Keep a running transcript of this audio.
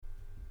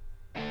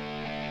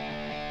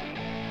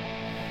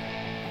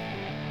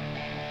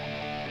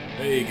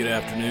Hey, good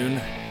afternoon.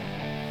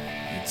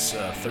 It's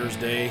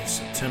Thursday,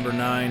 September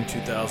 9,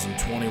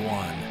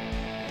 2021.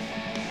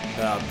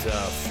 About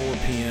 4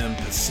 p.m.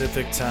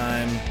 Pacific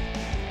time.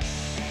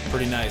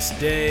 Pretty nice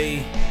day.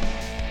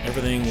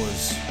 Everything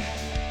was,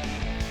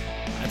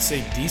 I'd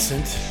say,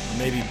 decent, or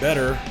maybe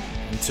better,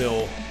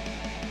 until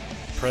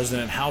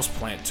President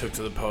Houseplant took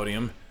to the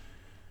podium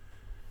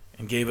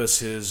and gave us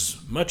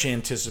his much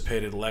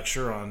anticipated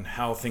lecture on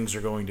how things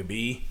are going to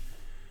be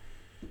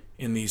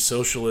in the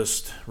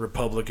Socialist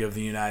Republic of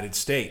the United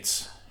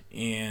States.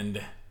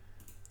 And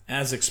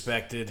as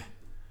expected,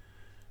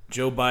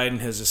 Joe Biden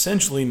has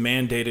essentially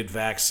mandated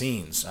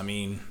vaccines. I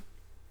mean,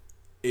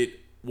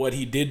 what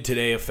he did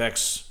today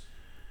affects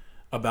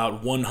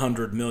about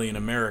 100 million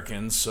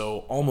Americans,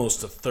 so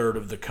almost a third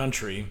of the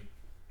country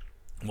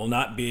will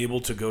not be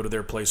able to go to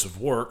their place of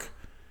work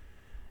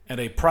at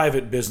a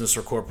private business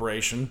or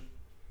corporation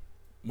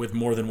with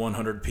more than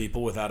 100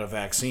 people without a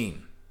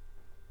vaccine.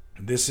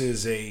 This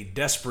is a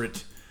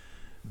desperate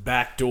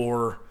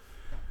backdoor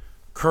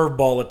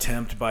curveball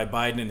attempt by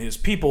Biden and his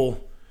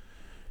people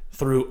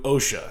through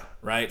OSHA,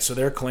 right? So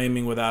they're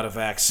claiming without a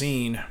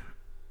vaccine,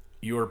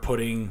 you're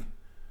putting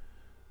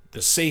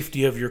the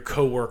safety of your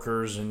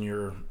coworkers and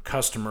your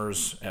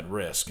customers at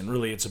risk. And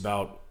really, it's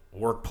about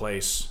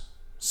workplace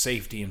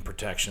safety and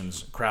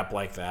protections, crap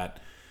like that.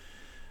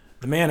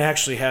 The man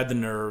actually had the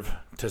nerve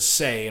to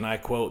say, and I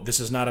quote, "This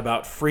is not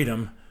about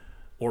freedom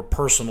or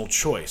personal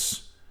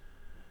choice."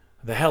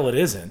 The hell it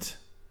isn't.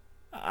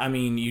 I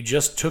mean, you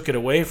just took it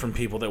away from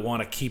people that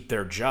want to keep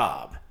their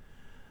job.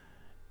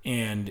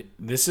 And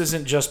this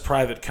isn't just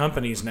private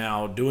companies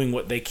now doing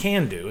what they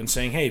can do and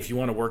saying, hey, if you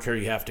want to work here,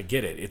 you have to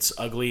get it. It's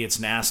ugly, it's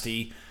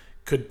nasty.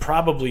 Could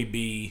probably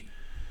be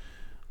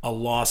a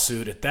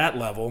lawsuit at that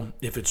level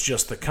if it's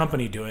just the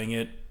company doing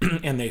it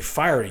and they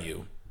fire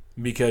you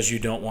because you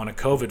don't want a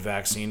COVID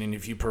vaccine. And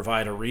if you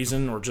provide a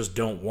reason or just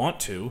don't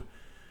want to,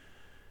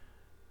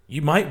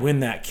 you might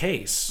win that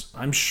case.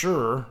 I'm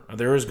sure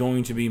there is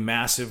going to be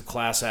massive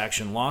class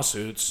action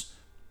lawsuits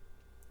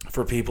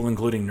for people,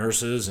 including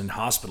nurses and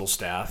hospital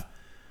staff,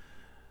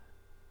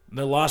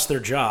 that lost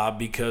their job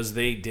because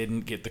they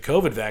didn't get the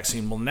COVID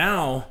vaccine. Well,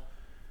 now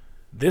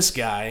this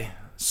guy,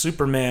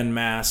 Superman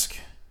mask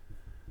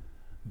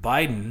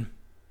Biden,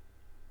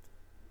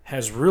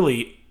 has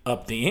really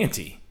upped the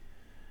ante.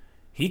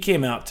 He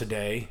came out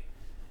today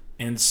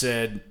and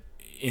said,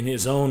 in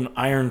his own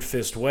iron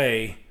fist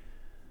way,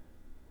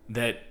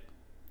 that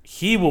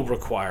he will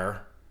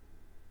require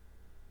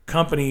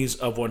companies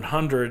of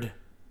 100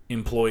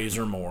 employees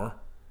or more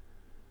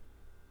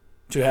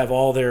to have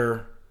all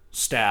their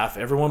staff,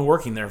 everyone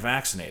working there,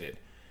 vaccinated.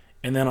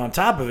 And then on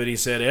top of it, he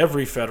said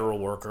every federal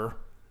worker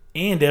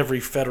and every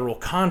federal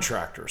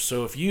contractor.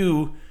 So if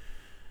you,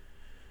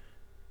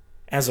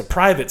 as a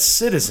private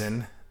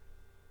citizen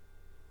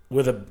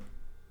with a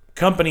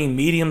company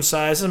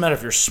medium-sized, doesn't matter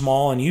if you're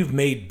small and you've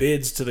made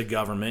bids to the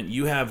government,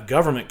 you have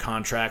government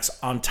contracts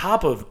on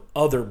top of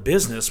other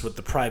business with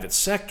the private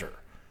sector.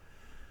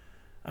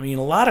 I mean,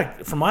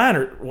 from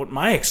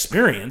my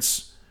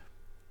experience,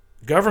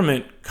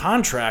 government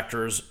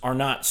contractors are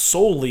not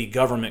solely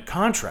government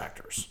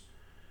contractors,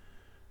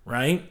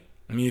 right?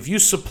 I mean, if you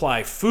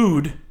supply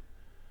food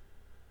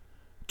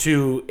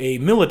to a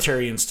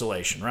military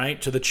installation,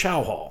 right, to the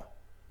Chow Hall,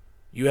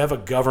 you have a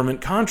government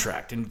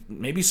contract, and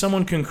maybe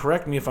someone can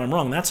correct me if I'm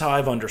wrong. That's how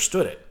I've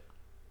understood it,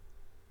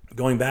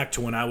 going back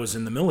to when I was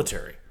in the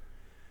military.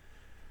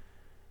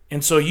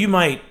 And so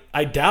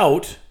I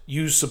doubt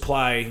you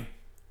supply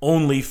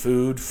only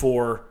food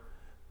for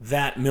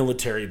that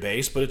military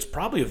base, but it's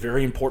probably a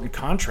very important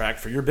contract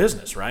for your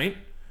business, right?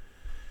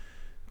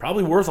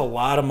 Probably worth a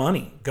lot of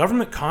money.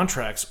 Government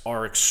contracts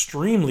are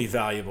extremely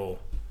valuable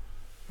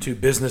to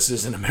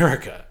businesses in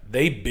America.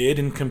 They bid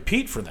and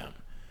compete for them.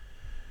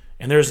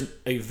 And there's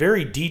a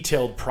very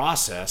detailed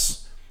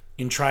process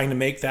in trying to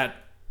make that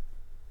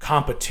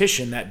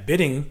competition, that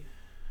bidding,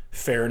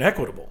 fair and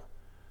equitable.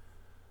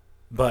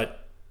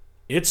 But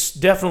it's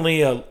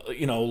definitely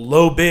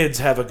low bids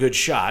have a good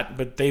shot,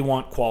 but they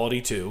want quality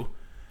too.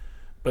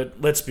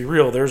 But let's be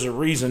real, there's a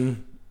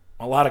reason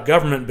a lot of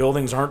government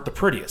buildings aren't the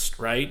prettiest,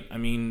 right? I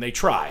mean, they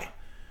try.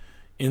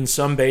 In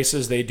some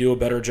bases, they do a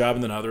better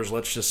job than others.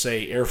 Let's just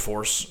say Air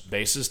Force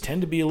bases tend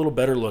to be a little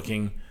better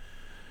looking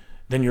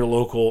than your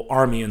local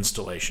Army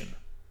installation.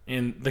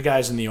 And the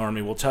guys in the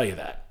Army will tell you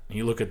that.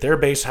 You look at their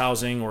base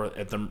housing or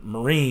at the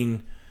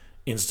Marine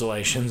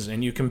installations,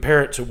 and you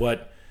compare it to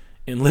what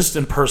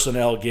enlisted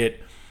personnel get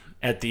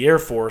at the Air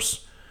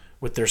Force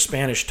with their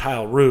Spanish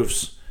tile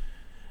roofs,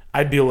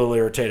 I'd be a little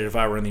irritated if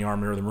I were in the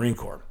Army or the Marine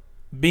Corps.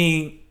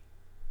 Be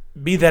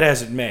that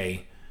as it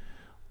may,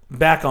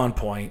 back on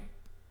point,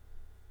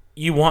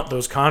 you want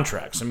those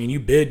contracts. I mean, you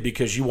bid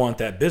because you want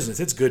that business.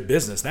 It's good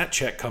business. That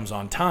check comes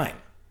on time,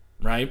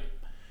 right?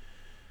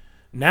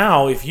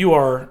 Now, if you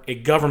are a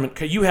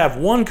government, you have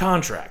one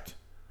contract.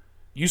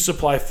 You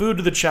supply food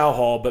to the Chow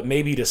Hall, but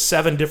maybe to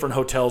 7 different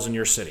hotels in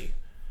your city,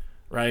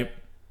 right?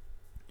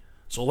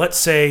 So let's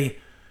say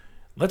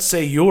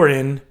you're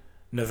in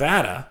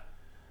Nevada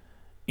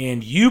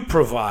and you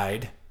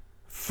provide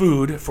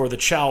food for the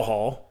chow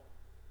hall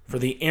for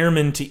the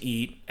airmen to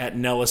eat at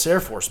Nellis Air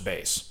Force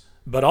Base,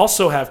 but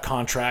also have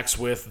contracts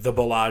with the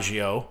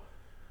Bellagio,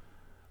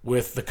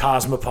 with the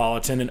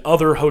Cosmopolitan, and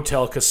other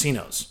hotel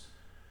casinos.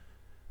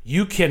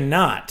 You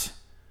cannot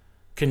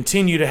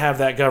continue to have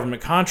that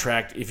government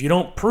contract if you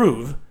don't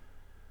prove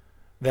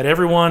that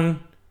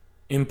everyone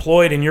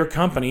employed in your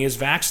company is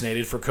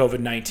vaccinated for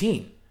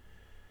COVID-19.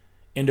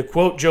 And to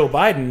quote Joe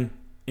Biden,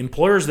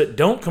 employers that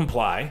don't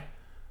comply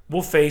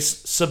will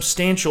face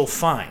substantial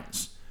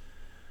fines.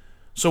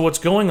 So what's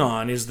going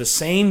on is the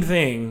same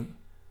thing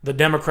the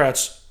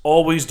Democrats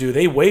always do.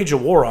 They wage a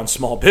war on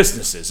small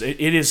businesses.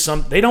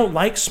 They don't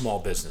like small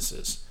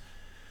businesses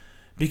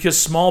because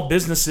small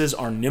businesses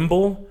are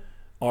nimble,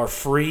 are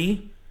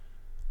free,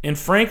 and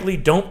frankly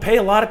don't pay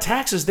a lot of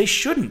taxes. They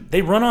shouldn't.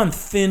 They run on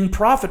thin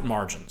profit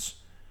margins,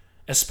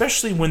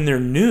 especially when they're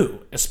new,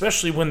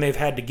 especially when they've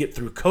had to get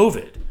through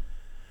COVID.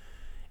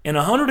 And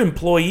 100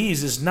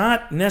 employees is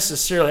not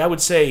necessarily, I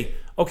would say,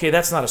 okay,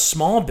 that's not a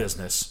small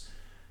business,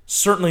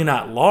 certainly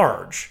not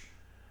large.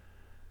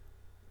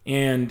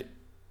 And,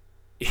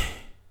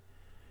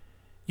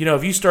 you know,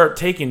 if you start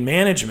taking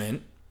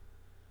management,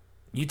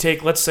 you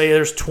take, let's say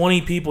there's 20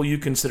 people you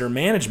consider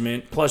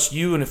management, plus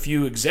you and a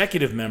few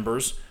executive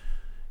members,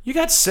 you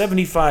got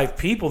 75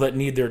 people that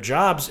need their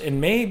jobs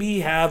and maybe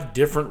have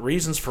different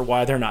reasons for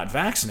why they're not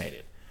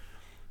vaccinated.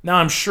 Now,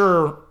 I'm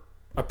sure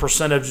a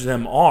percentage of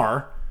them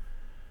are,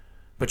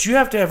 but you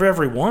have to have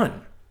every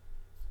one.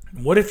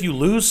 What if you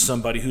lose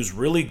somebody who's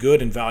really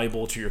good and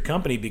valuable to your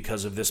company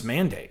because of this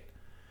mandate?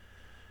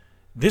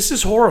 This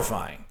is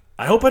horrifying.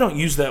 I hope I don't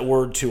use that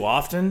word too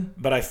often,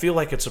 but I feel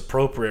like it's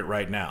appropriate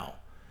right now.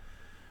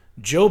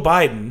 Joe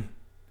Biden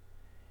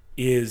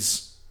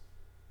is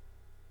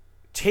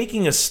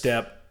taking a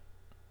step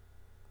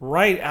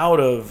right out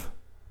of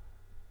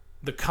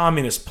the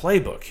communist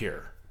playbook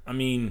here. I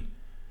mean,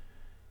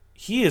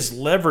 he is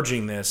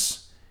leveraging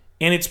this,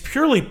 and it's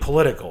purely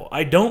political.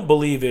 I don't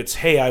believe it's,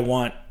 hey,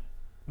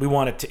 we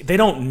want it to. They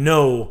don't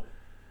know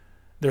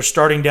they're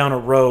starting down a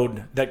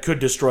road that could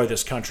destroy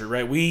this country,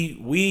 right?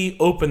 We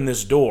open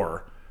this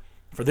door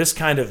for this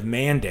kind of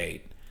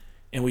mandate,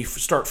 and we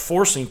start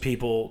forcing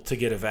people to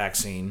get a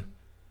vaccine.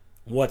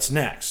 What's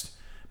next?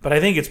 But I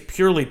think it's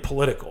purely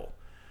political.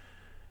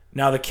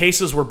 Now, the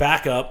cases were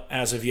back up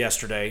as of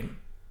yesterday,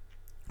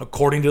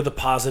 according to the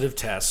positive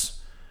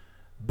tests,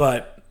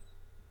 but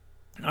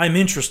I'm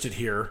interested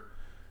here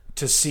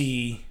to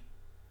see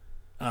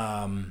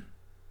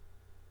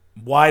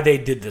why they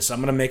did this. I'm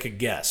going to make a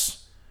guess.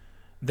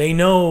 They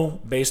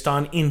know, based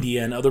on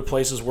India and other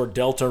places where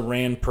Delta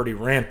ran pretty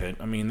rampant,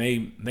 I mean,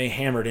 they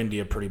hammered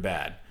India pretty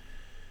bad.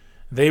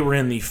 They were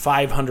in the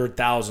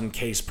 500,000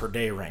 case per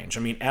day range.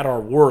 I mean, at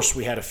our worst,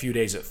 we had a few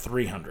days at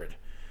 300.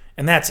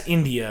 And that's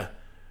India,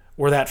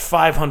 where that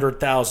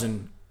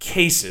 500,000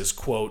 cases,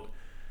 quote,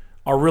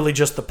 are really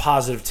just the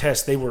positive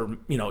test. They were,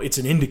 it's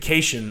an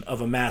indication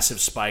of a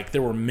massive spike.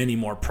 There were many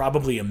more,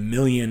 probably 1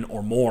 million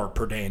or more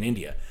per day in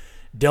India.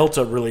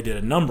 Delta really did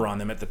a number on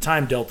them. At the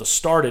time Delta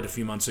started a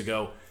few months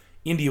ago,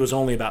 India was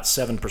only about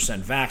 7%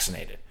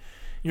 vaccinated.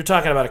 You're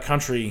talking about a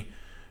country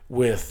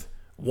with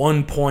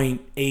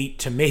 1.8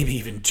 to maybe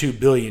even 2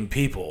 billion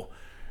people.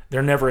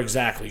 They're never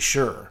exactly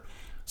sure.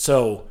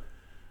 So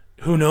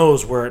who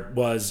knows where it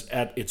was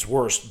at its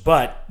worst,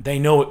 but they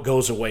know it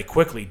goes away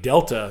quickly.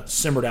 Delta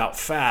simmered out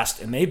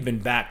fast, and they've been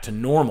back to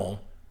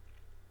normal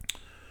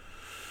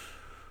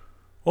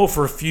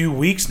for a few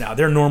weeks now.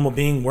 They're normal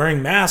being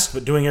wearing masks,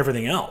 but doing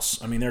everything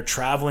else. I mean, they're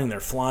traveling, they're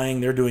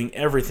flying, they're doing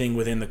everything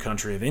within the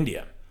country of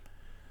India.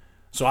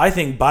 So I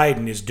think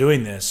Biden is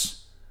doing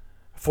this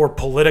for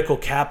political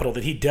capital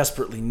that he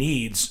desperately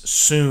needs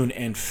soon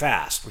and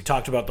fast. We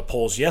talked about the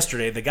polls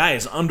yesterday. The guy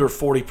is under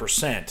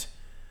 40%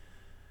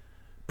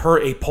 per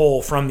a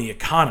poll from The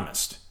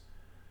Economist.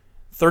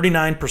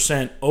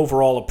 39%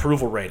 overall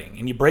approval rating.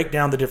 And you break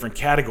down the different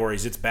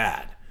categories, it's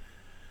bad.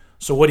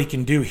 So what he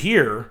can do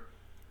here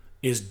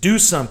is do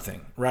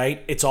something,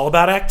 right? It's all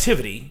about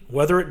activity.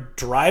 Whether it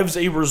drives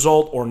a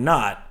result or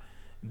not,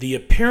 the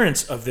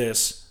appearance of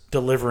this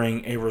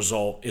delivering a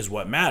result is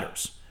what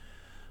matters.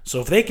 So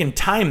if they can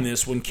time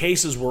this when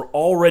cases were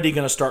already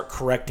going to start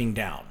correcting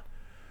down,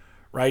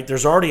 right?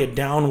 There's already a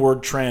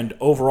downward trend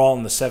overall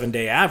in the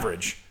 7-day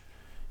average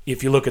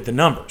if you look at the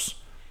numbers.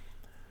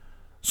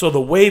 So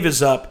the wave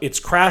is up, it's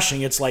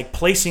crashing. It's like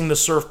placing the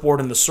surfboard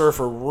and the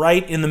surfer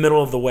right in the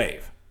middle of the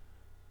wave,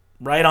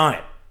 right on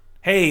it.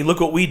 Hey, look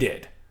what we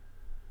did.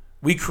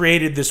 We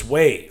created this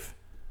wave.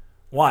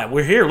 Why?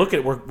 We're here. Look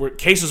at it.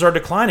 Cases are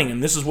declining,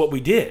 and this is what we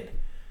did.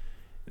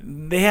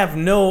 They have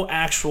no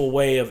actual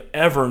way of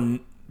ever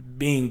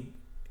being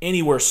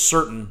anywhere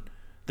certain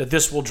that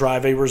this will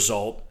drive a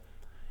result,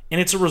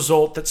 and it's a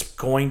result that's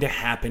going to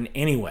happen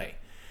anyway.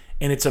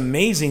 And it's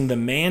amazing the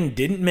man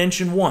didn't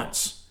mention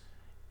once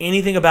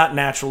anything about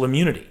natural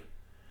immunity,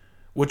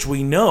 which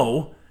we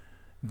know,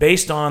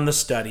 based on the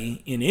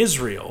study in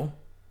Israel,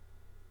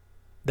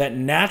 that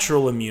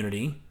natural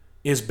immunity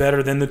is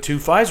better than the 2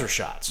 Pfizer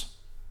shots.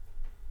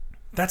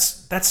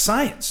 That's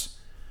science.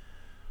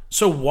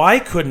 So why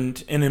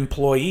couldn't an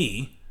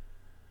employee,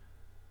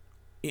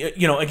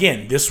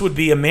 again, this would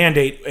be a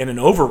mandate and an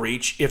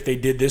overreach if they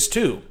did this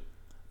too.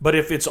 But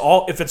if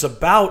it's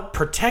about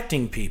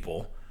protecting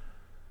people,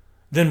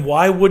 then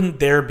why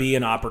wouldn't there be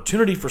an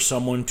opportunity for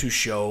someone to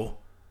show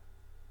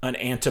an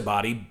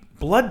antibody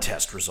blood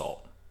test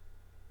result?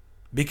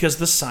 Because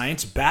the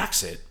science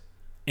backs it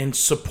and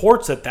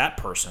supports that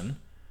person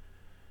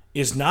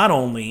is not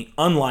only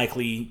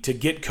unlikely to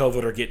get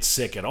COVID or get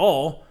sick at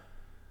all,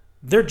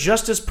 they're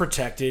just as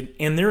protected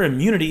and their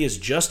immunity is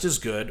just as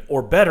good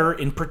or better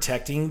in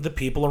protecting the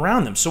people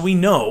around them. So we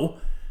know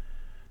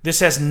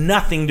this has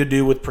nothing to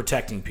do with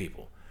protecting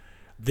people.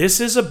 This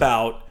is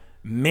about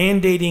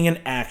mandating an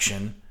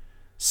action,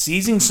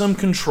 seizing some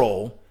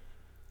control,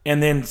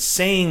 and then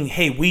saying,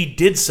 hey, we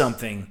did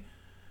something.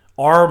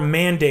 Our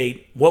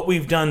mandate, what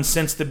we've done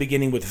since the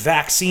beginning with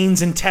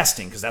vaccines and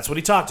testing, because that's what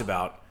he talked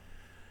about,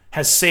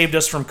 has saved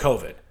us from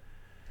COVID.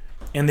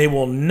 And they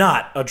will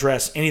not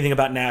address anything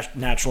about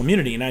natural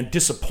immunity. And I'm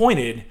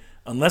disappointed,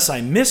 unless I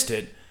missed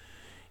it,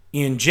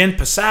 in Jen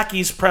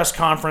Psaki's press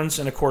conference,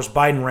 and of course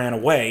Biden ran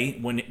away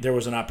when there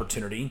was an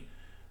opportunity,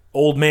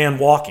 old man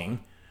walking,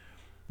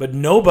 but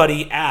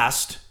nobody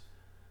asked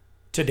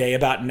today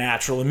about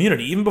natural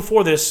immunity. Even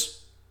before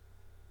this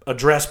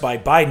address by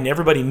Biden,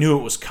 everybody knew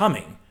it was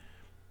coming.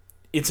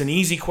 It's an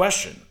easy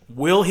question.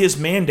 Will his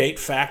mandate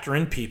factor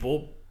in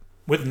people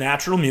with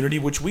natural immunity,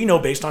 which we know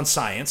based on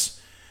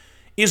science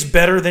is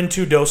better than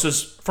 2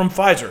 doses from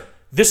Pfizer?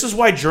 This is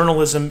why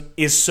journalism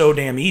is so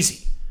damn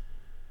easy.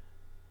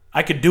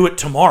 I could do it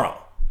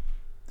tomorrow.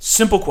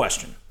 Simple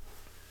question.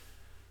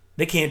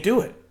 They can't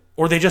do it.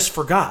 Or they just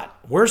forgot.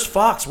 Where's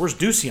Fox? Where's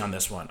Ducey on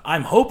this one?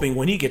 I'm hoping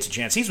when he gets a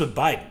chance, he's with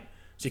Biden.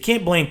 So you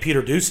can't blame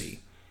Peter Ducey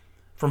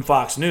from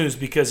Fox News,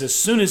 because as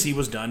soon as he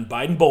was done,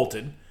 Biden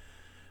bolted.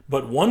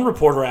 But one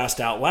reporter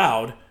asked out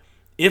loud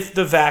if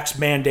the vax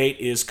mandate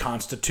is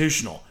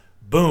constitutional.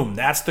 Boom,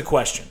 that's the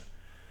question.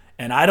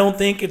 And I don't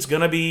think it's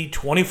going to be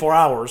 24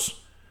 hours.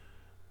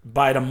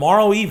 By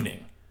tomorrow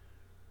evening,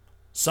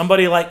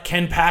 somebody like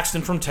Ken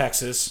Paxton from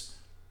Texas,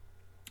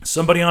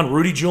 somebody on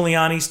Rudy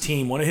Giuliani's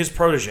team, one of his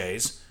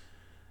proteges,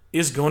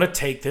 is going to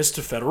take this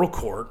to federal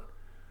court,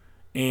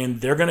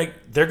 and they're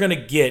going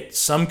to get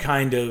some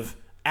kind of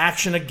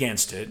action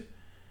against it,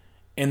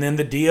 and then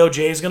the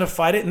DOJ is going to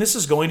fight it, and this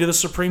is going to the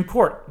Supreme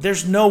Court.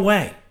 There's no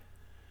way,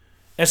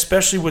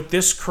 especially with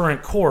this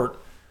current court,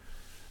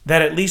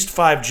 that at least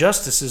 5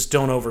 justices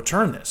don't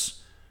overturn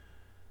this.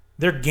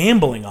 They're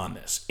gambling on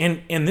this.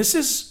 And this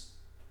is,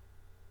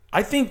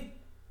 I think,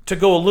 to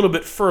go a little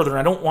bit further,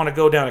 I don't want to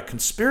go down a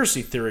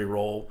conspiracy theory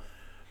role,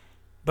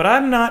 but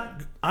I'm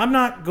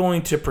not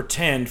going to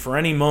pretend for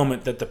any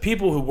moment that the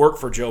people who work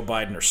for Joe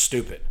Biden are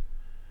stupid,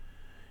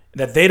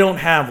 that they don't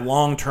have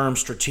long-term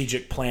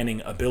strategic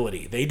planning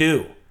ability. They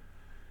do.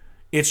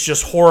 It's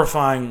just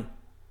horrifying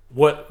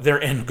what their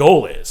end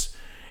goal is.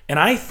 And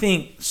I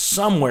think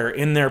somewhere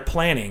in their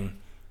planning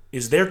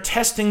is they're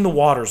testing the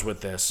waters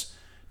with this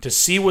to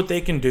see what they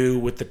can do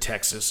with the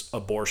Texas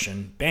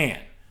abortion ban.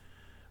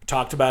 We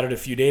talked about it a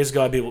few days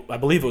ago, I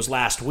believe it was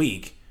last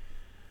week,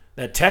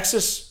 that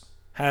Texas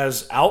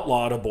has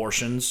outlawed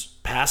abortions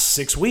past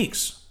 6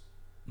 weeks,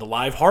 the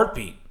live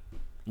heartbeat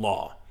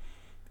law.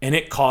 And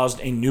it caused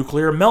a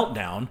nuclear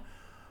meltdown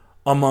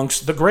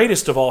amongst the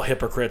greatest of all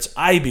hypocrites,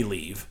 I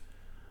believe,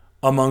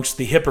 amongst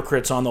the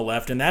hypocrites on the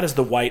left, and that is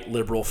the white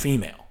liberal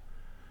female.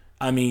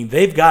 I mean,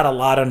 they've got a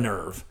lot of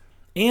nerve.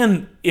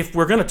 And if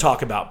we're going to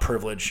talk about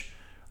privilege,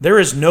 there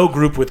is no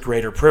group with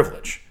greater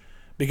privilege,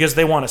 because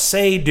they want to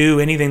say, do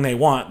anything they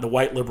want, the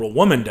white liberal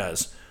woman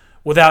does,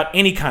 without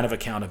any kind of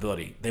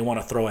accountability. They want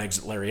to throw eggs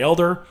at Larry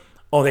Elder.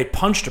 Oh, they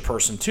punched a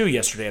person too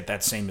yesterday at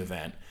that same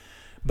event.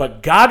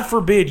 But God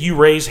forbid you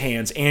raise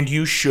hands, and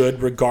you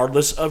should,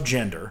 regardless of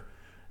gender,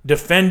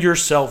 defend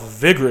yourself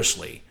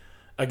vigorously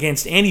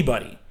against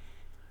anybody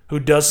who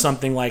does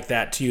something like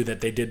that to you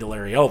that they did to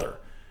Larry Elder.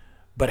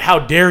 But how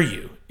dare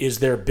you is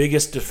their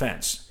biggest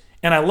defense.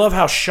 And I love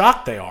how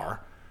shocked they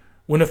are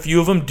when a few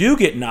of them do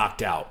get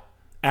knocked out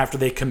after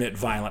they commit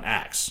violent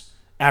acts,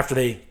 after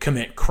they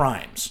commit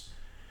crimes.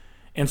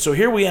 And so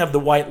here we have the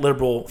white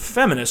liberal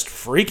feminist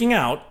freaking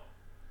out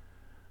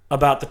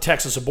about the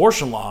Texas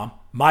abortion law.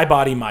 My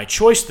body, my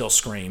choice, they'll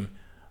scream,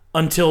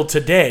 until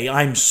today,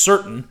 I'm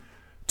certain,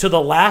 to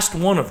the last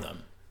one of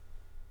them,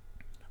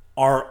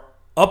 are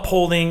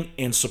upholding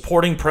and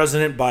supporting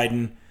President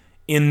Biden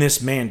in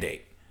this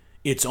mandate.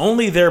 It's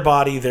only their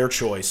body, their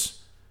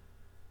choice,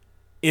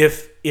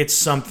 if it's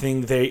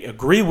something they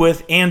agree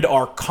with and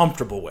are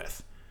comfortable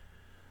with.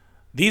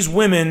 These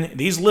women,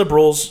 these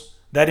liberals,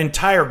 that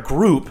entire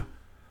group,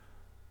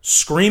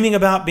 screaming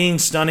about being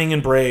stunning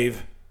and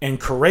brave and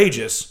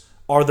courageous,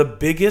 are the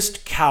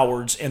biggest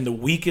cowards and the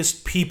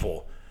weakest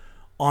people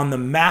on the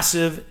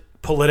massive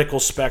political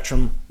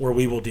spectrum where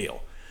we will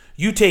deal.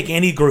 You take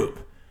any group,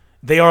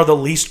 they are the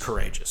least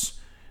courageous.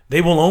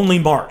 They will only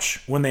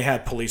march when they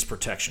have police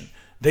protection.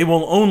 They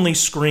will only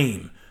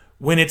scream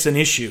when it's an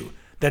issue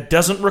that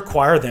doesn't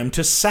require them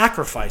to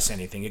sacrifice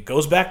anything. It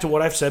goes back to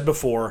what I've said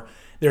before.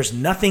 There's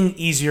nothing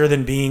easier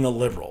than being a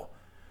liberal.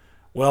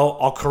 Well,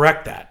 I'll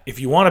correct that. If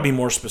you want to be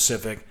more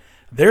specific,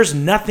 there's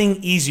nothing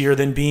easier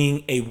than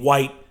being a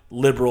white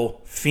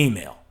liberal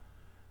female.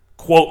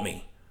 Quote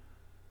me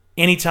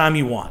anytime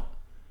you want.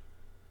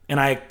 And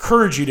I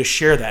encourage you to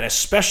share that,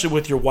 especially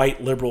with your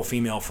white liberal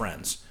female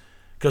friends,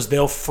 because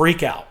they'll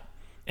freak out.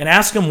 And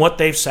ask them what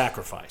they've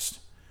sacrificed.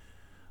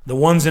 The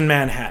ones in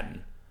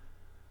Manhattan,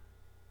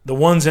 the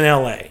ones in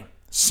LA,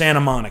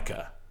 Santa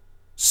Monica,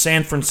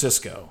 San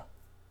Francisco.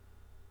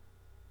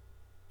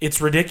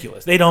 It's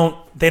ridiculous. They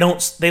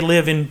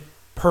live in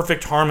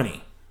perfect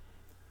harmony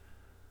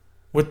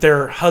with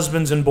their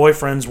husbands and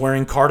boyfriends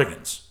wearing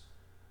cardigans,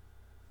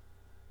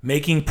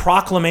 making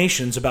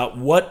proclamations about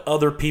what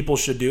other people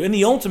should do. And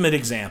the ultimate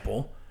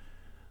example,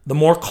 the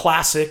more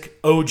classic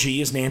OG,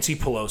 is Nancy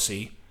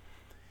Pelosi.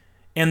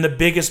 And the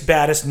biggest,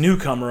 baddest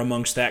newcomer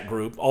amongst that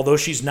group, although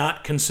she's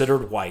not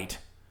considered white,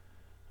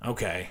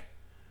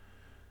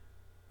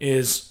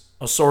 is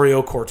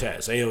Osorio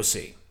Cortez,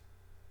 AOC.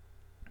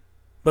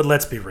 But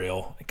let's be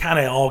real. It kind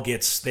of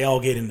they all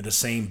get into the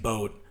same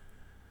boat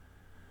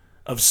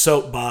of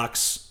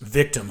soapbox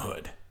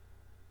victimhood,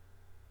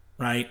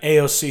 right?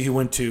 AOC, who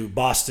went to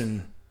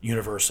Boston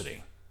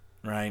University,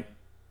 right?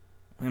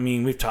 I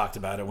mean, we've talked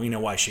about it. We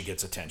know why she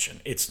gets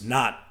attention. It's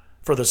not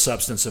for the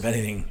substance of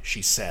anything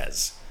she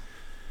says.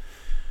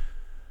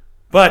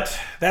 But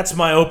that's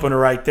my opener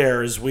right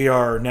there, is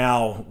we're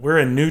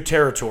in new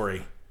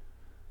territory.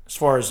 As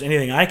far as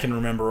anything I can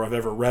remember I've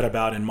ever read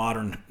about in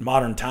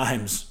modern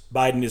times,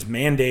 Biden is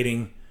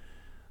mandating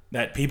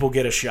that people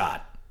get a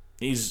shot.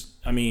 He's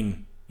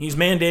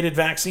mandated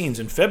vaccines.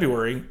 In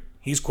February,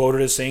 he's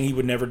quoted as saying he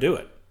would never do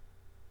it.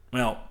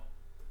 Well,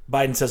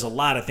 Biden says a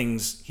lot of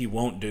things he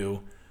won't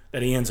do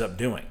that he ends up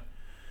doing.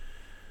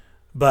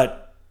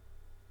 But,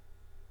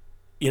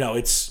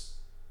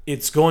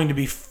 it's going to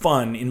be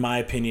fun, in my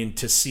opinion,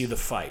 to see the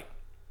fight.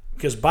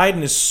 Because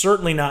Biden is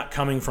certainly not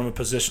coming from a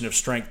position of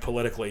strength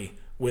politically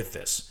with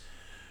this.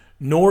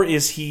 Nor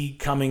is he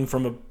coming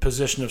from a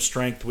position of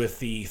strength with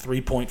the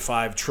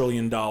 $3.5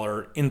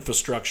 trillion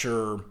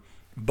infrastructure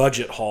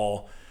budget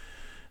haul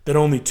that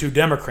only two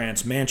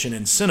Democrats, Manchin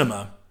and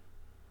Sinema,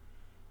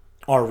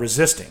 are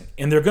resisting.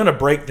 And they're going to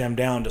break them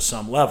down to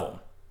some level.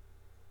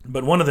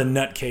 But one of the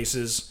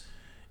nutcases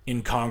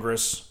in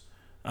Congress,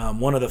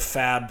 one of the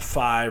Fab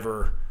Five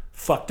or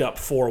fucked up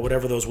four,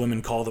 whatever those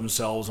women call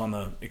themselves on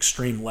the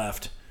extreme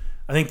left.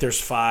 I think there's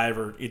five,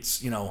 or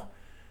it's,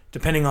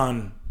 depending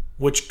on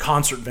which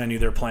concert venue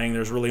they're playing,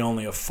 there's really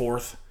only a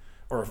fourth,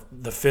 or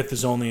the fifth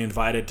is only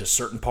invited to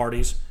certain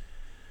parties.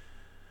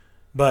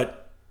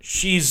 But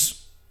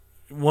she's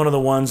one of the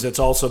ones that's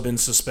also been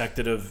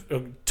suspected of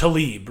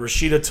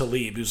Rashida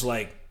Tlaib, who's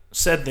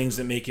said things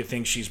that make you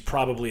think she's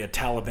probably a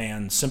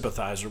Taliban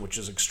sympathizer, which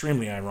is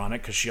extremely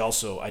ironic because she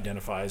also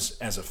identifies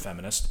as a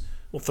feminist.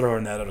 We'll throw her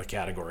in that other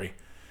category.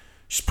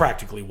 She's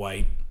practically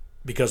white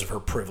because of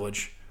her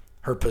privilege,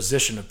 her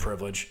position of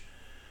privilege.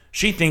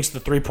 She thinks the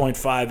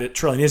 $3.5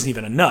 trillion isn't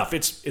even enough.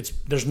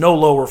 There's no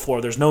lower floor.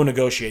 There's no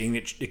negotiating.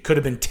 It could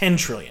have been $10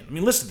 trillion. I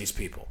mean, listen to these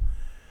people.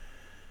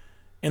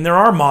 And there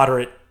are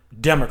moderate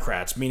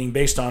Democrats, meaning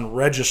based on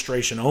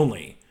registration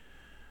only,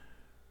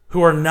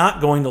 who are not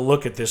going to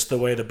look at this the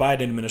way the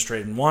Biden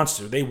administration wants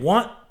to.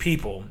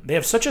 They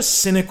have such a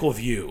cynical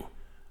view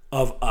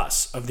of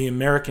us, of the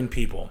American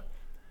people,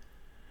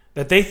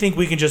 that they think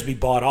we can just be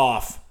bought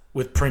off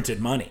with printed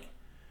money.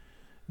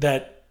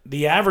 That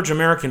the average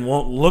American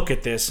won't look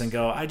at this and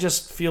go, I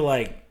just feel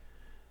like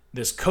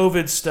this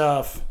COVID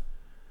stuff,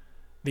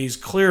 these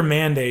clear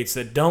mandates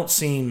that don't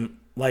seem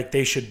like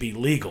they should be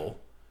legal,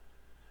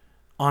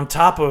 on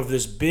top of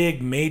this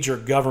big major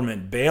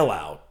government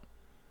bailout,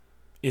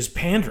 is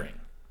pandering.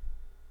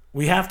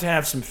 We have to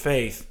have some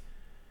faith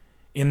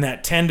in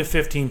that 10 to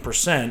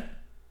 15%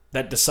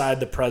 that decide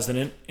the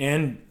president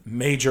and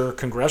major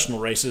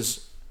congressional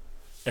races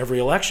every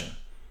election.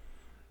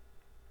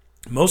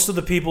 Most of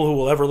the people who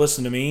will ever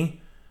listen to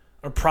me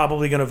are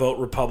probably going to vote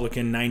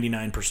Republican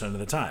 99% of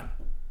the time.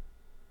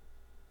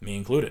 Me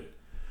included.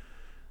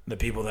 The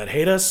people that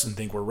hate us and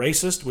think we're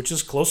racist, which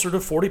is closer to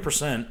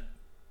 40%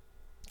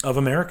 of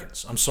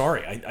Americans. I'm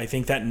sorry. I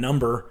think that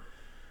number,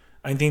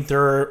 I think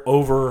there are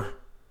over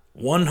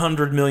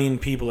 100 million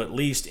people at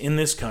least in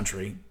this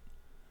country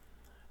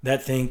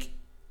that think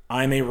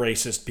I'm a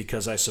racist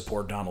because I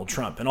support Donald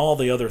Trump and all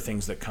the other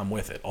things that come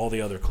with it, all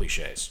the other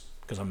cliches.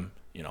 Because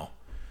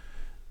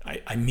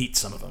I meet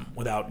some of them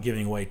without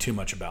giving away too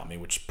much about me,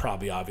 which is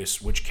probably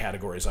obvious which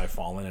categories I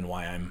fall in and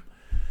why I'm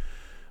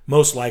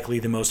most likely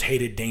the most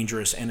hated,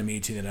 dangerous enemy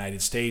to the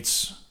United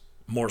States,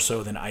 more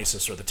so than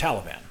ISIS or the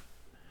Taliban,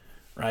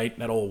 right?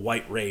 That old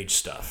white rage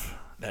stuff,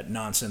 that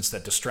nonsense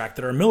that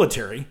distracted our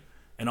military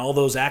and all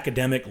those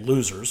academic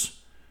losers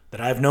that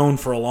I've known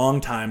for a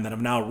long time that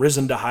have now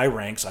risen to high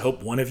ranks. I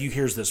hope one of you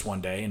hears this one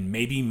day and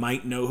maybe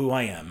might know who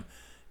I am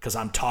because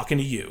I'm talking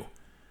to you.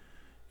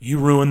 You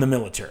ruined the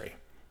military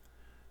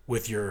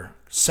with your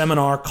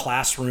seminar,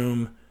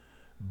 classroom,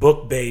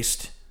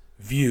 book-based,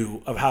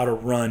 view of how to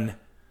run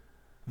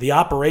the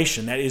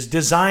operation that is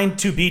designed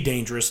to be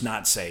dangerous,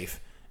 not safe,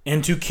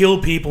 and to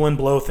kill people and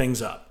blow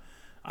things up.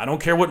 I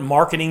don't care what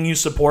marketing you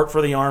support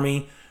for the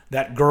Army.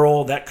 That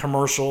girl, that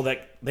commercial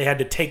that they had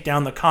to take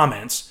down the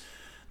comments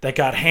that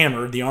got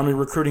hammered, the Army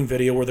recruiting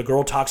video where the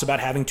girl talks about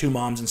having 2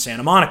 moms in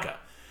Santa Monica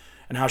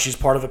and how she's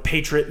part of a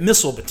Patriot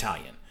missile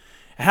battalion.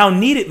 And how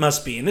neat it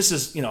must be, and this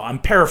is, I'm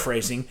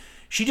paraphrasing,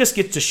 she just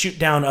gets to shoot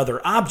down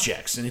other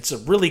objects, and it's a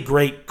really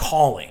great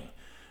calling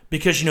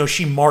because,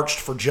 she marched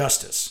for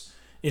justice.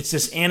 It's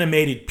this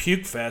animated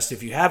puke fest.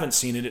 If you haven't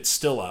seen it, it's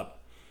still up.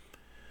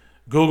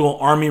 Google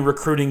Army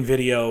recruiting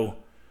video,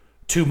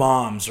 2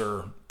 moms,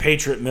 or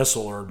Patriot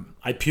missile, or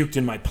I puked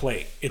in my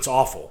plate. It's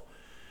awful.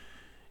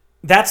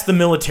 That's the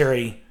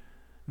military,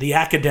 the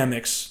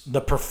academics,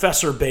 the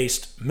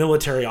professor-based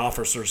military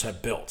officers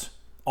have built,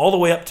 all the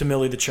way up to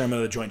Milley, the chairman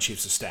of the Joint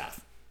Chiefs of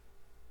Staff.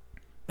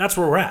 That's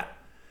where we're at.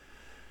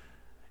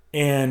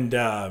 And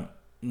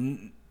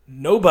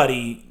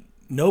nobody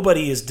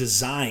is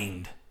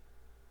designed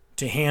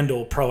to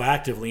handle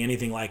proactively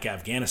anything like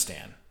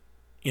Afghanistan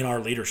in our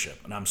leadership,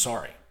 and I'm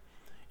sorry.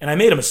 And I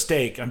made a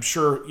mistake. I'm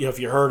sure if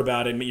you heard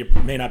about it, you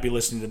may not be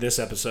listening to this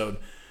episode.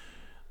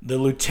 The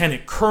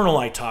lieutenant colonel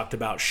I talked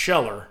about,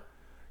 Scheller,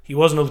 he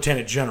wasn't a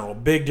lieutenant general.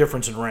 Big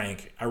difference in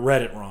rank. I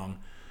read it wrong.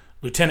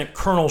 Lieutenant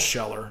Colonel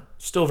Scheller,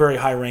 still very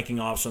high-ranking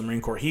officer in the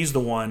Marine Corps, he's the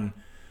one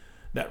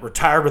that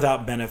retired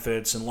without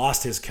benefits and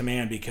lost his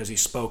command because he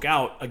spoke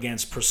out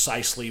against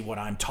precisely what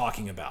I'm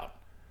talking about,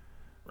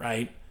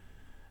 right?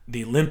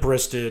 The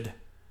limp-wristed,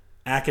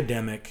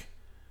 academic,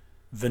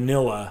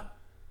 vanilla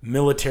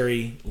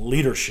military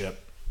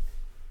leadership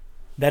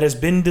that has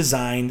been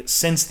designed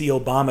since the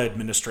Obama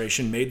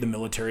administration made the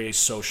military a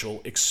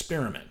social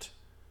experiment.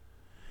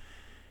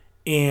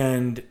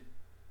 And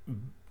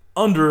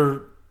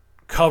under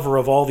cover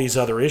of all these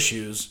other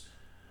issues,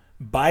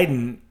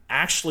 Biden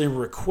actually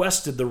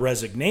requested the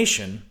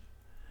resignation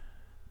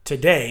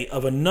today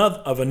of a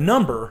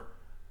number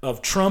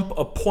of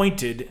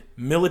Trump-appointed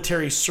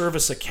Military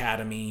Service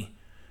Academy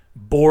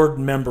board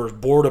members,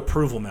 board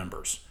approval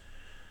members.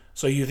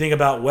 So you think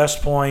about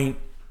West Point,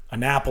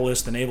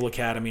 Annapolis, the Naval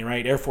Academy,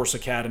 right? Air Force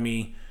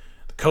Academy,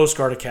 the Coast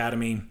Guard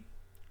Academy.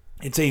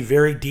 It's a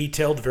very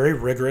detailed, very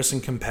rigorous,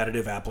 and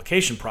competitive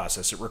application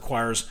process. It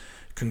requires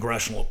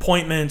congressional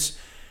appointments.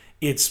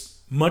 It's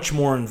much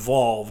more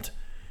involved,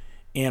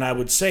 and I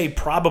would say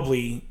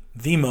probably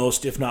the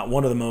most, if not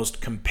one of the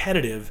most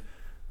competitive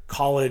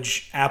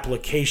college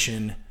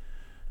application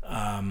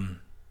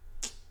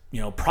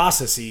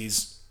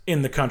processes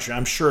in the country.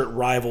 I'm sure it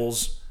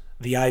rivals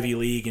the Ivy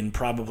League and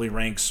probably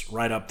ranks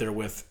right up there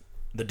with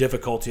the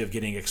difficulty of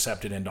getting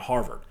accepted into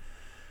Harvard.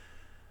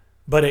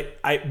 But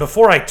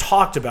before I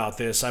talked about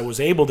this, I was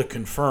able to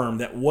confirm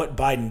that what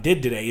Biden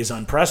did today is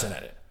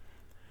unprecedented.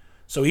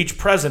 So each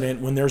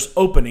president, when there's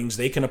openings,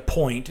 they can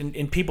appoint,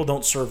 and people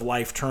don't serve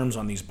life terms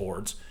on these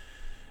boards,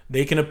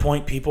 they can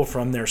appoint people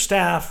from their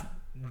staff,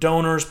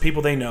 donors,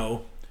 people they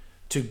know,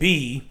 to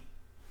be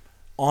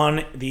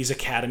on these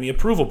academy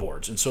approval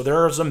boards. And so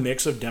there is a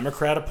mix of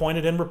Democrat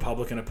appointed and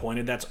Republican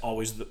appointed. That's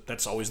always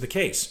the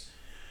case.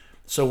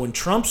 So when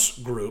Trump's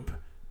group,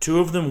 2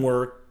 of them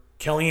were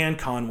Kellyanne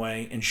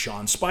Conway and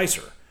Sean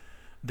Spicer.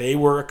 They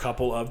were a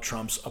couple of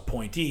Trump's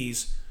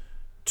appointees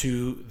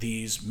to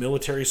these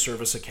Military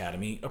Service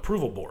Academy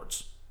approval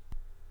boards.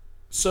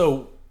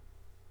 So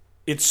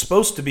it's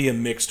supposed to be a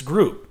mixed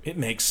group. It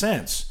makes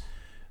sense.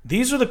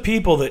 These are the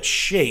people that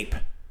shape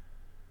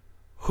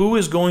who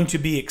is going to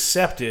be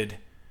accepted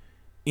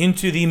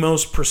into the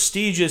most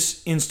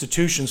prestigious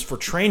institutions for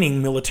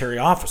training military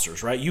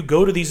officers, right? You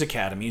go to these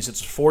academies.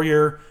 It's a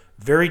 4-year,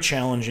 very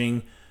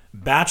challenging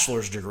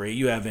bachelor's degree.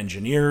 You have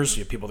engineers.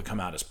 You have people that come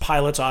out as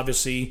pilots,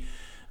 obviously.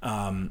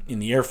 In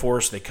the Air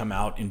Force, they come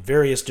out in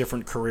various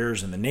different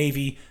careers in the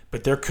Navy,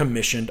 but they're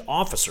commissioned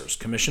officers,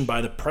 commissioned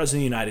by the President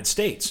of the United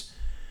States.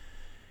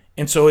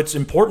 And so it's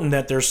important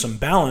that there's some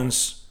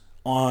balance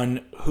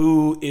on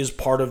who is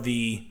part of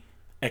the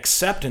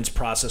acceptance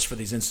process for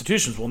these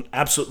institutions. Well,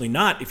 absolutely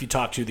not if you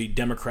talk to the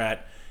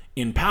Democrat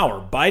in power.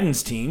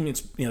 Biden's team,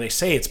 they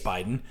say it's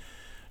Biden,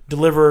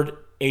 delivered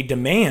a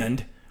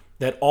demand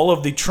that all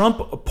of the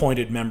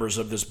Trump-appointed members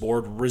of this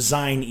board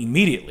resign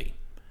immediately.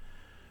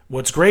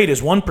 What's great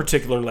is one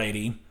particular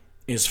lady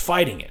is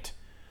fighting it.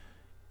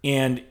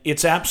 And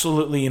it's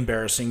absolutely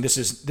embarrassing. This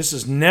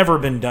has never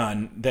been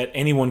done that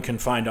anyone can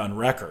find on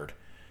record.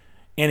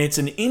 And it's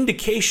an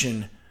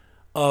indication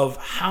of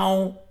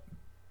how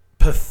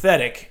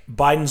pathetic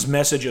Biden's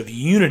message of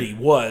unity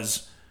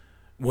was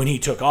when he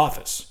took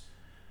office.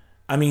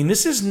 I mean,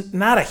 this is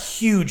not a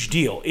huge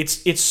deal.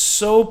 It's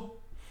so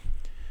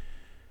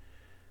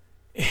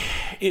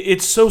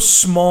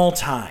small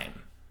time.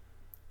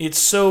 It's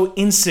so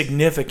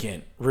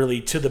insignificant,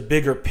 really, to the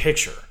bigger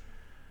picture.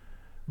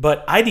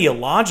 But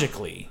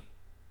ideologically,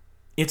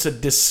 it's a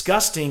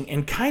disgusting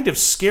and kind of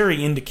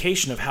scary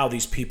indication of how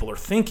these people are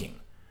thinking.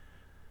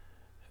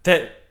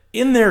 That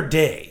in their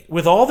day,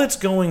 with all that's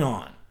going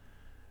on,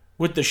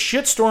 with the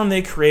shitstorm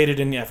they created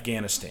in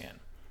Afghanistan,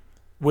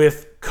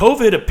 with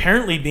COVID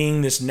apparently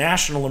being this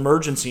national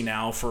emergency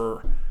now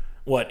for,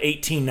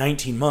 18,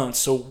 19 months.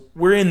 So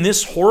we're in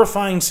this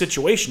horrifying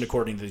situation,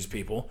 according to these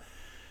people.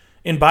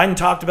 And Biden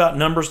talked about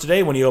numbers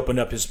today when he opened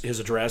up his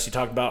address. He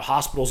talked about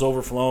hospitals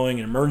overflowing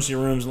and emergency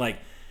rooms. And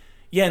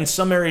yeah, in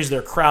some areas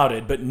they're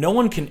crowded, but no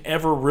one can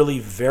ever really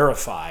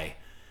verify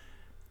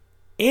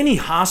any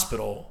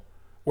hospital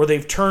where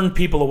they've turned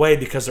people away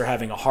because they're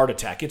having a heart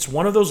attack. It's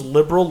one of those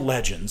liberal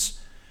legends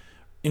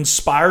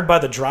inspired by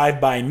the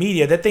drive-by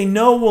media that they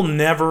know will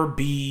never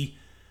be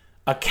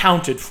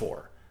accounted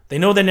for. They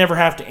know they never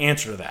have to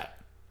answer to that.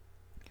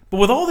 But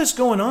with all this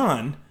going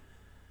on,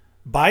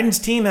 Biden's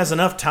team has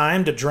enough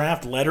time to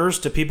draft letters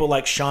to people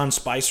like Sean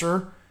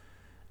Spicer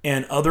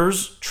and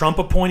others, Trump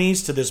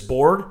appointees to this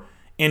board,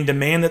 and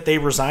demand that they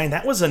resign.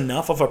 That was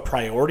enough of a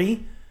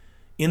priority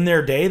in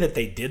their day that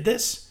they did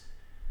this.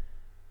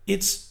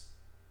 It's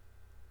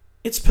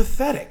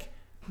pathetic.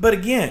 But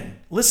again,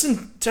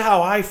 listen to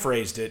how I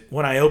phrased it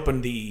when I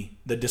opened the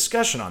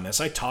discussion on this.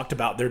 I talked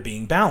about there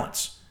being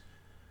balance.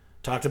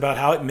 Talked about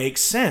how it makes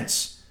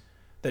sense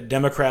that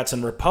Democrats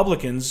and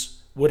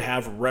Republicans would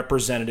have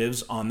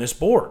representatives on this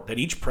board, that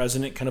each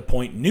president can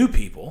appoint new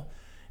people,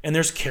 and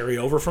there's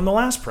carryover from the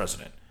last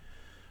president.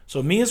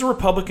 So me as a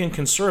Republican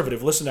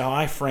conservative, listen to how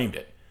I framed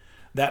it.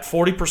 That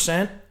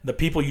 40%, the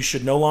people you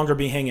should no longer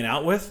be hanging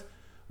out with,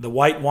 the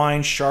white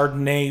wine,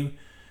 Chardonnay,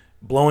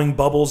 blowing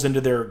bubbles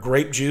into their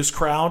grape juice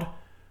crowd,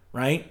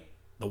 right?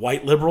 The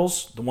white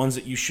liberals, the ones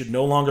that you should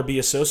no longer be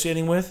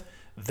associating with,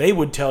 they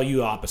would tell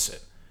you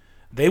opposite.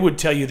 They would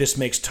tell you this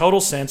makes total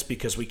sense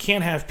because we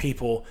can't have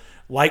people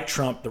like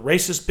Trump, the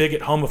racist,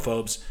 bigot,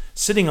 homophobes,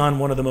 sitting on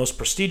one of the most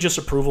prestigious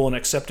approval and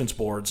acceptance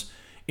boards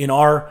in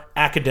our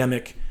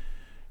academic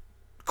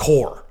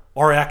core,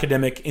 our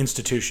academic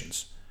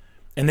institutions.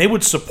 And they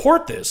would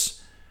support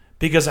this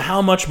because of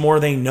how much more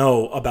they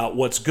know about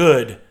what's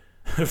good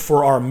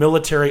for our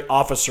military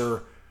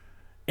officer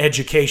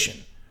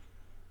education.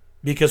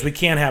 Because we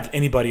can't have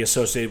anybody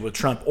associated with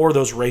Trump or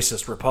those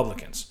racist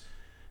Republicans.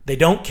 They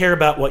don't care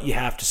about what you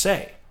have to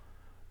say.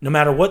 No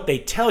matter what they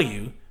tell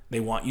you, they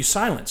want you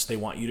silenced. They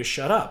want you to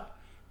shut up.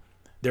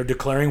 They're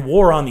declaring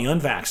war on the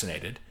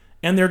unvaccinated,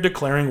 and they're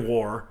declaring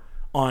war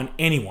on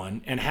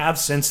anyone, and have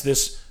since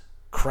this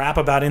crap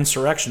about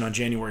insurrection on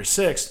January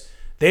 6th,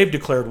 they've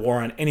declared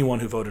war on anyone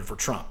who voted for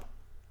Trump.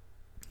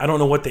 I don't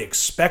know what they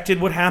expected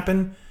would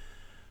happen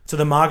to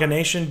the MAGA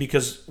nation,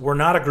 because we're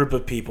not a group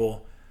of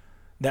people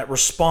that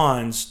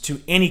responds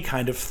to any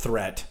kind of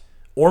threat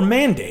or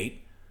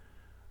mandate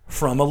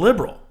from a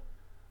liberal.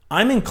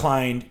 I'm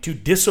inclined to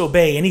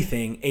disobey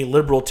anything a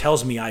liberal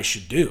tells me I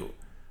should do.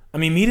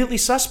 I'm immediately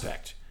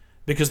suspect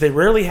because they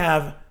rarely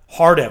have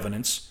hard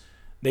evidence.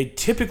 They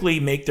typically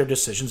make their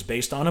decisions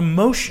based on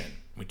emotion.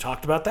 We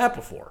talked about that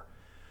before.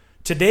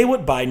 Today,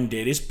 what Biden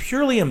did is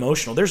purely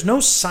emotional. There's no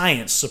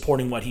science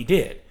supporting what he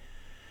did.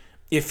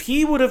 If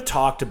he would have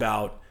talked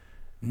about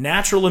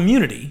natural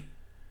immunity,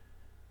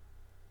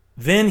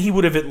 then he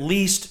would have at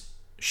least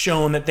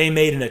shown that they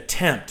made an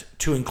attempt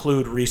to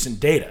include recent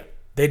data.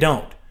 They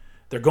don't.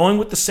 They're going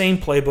with the same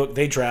playbook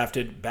they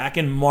drafted back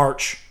in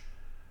March,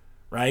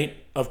 right,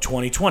 of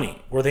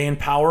 2020. Were they in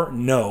power?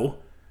 No.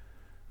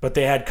 But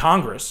they had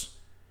Congress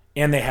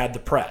and they had the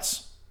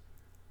press.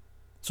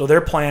 So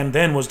their plan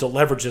then was to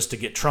leverage this to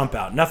get Trump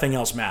out. Nothing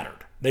else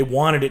mattered. They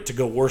wanted it to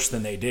go worse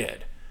than they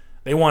did.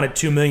 They wanted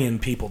 2 million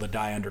people to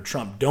die under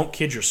Trump. Don't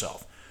kid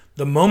yourself.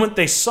 The moment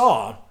they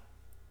saw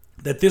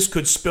that this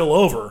could spill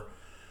over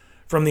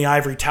from the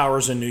ivory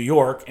towers in New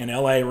York and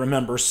LA,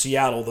 remember,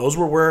 Seattle, those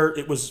were where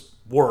it was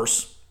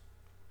worse,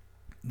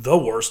 the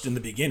worst in the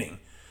beginning.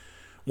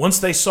 Once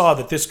they saw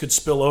that this could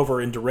spill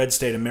over into red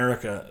state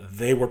America,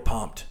 they were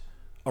pumped,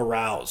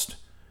 aroused.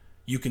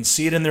 You can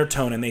see it in their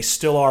tone, and they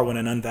still are when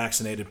an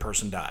unvaccinated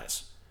person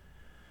dies.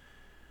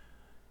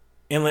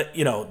 And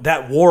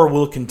that war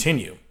will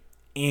continue.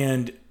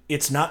 And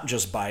it's not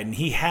just Biden.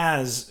 He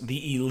has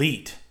the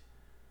elite.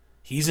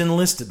 He's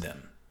enlisted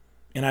them.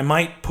 And I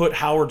might put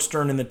Howard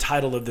Stern in the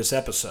title of this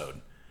episode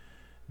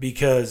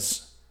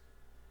because,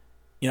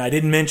 I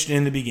didn't mention it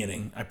in the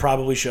beginning. I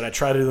probably should. I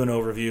try to do an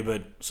overview,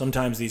 but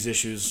sometimes these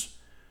issues,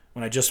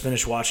 when I just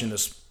finished watching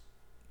this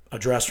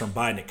address from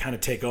Biden, it kind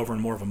of take over in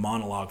more of a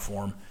monologue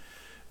form.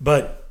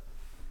 But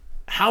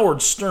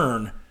Howard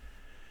Stern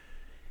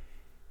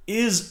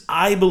is,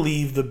 I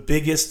believe, the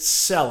biggest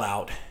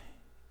sellout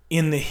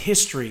in the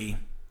history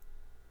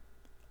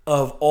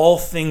of all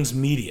things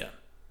media.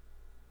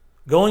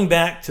 Going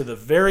back to the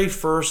very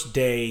first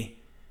day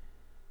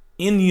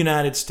in the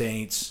United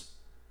States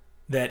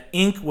that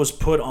ink was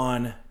put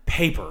on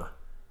paper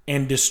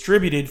and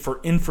distributed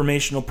for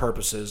informational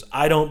purposes,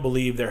 I don't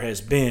believe there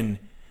has been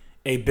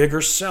a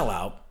bigger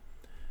sellout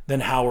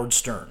than Howard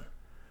Stern,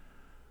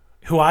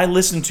 who I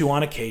listen to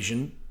on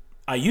occasion.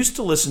 I used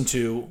to listen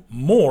to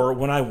more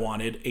when I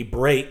wanted a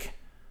break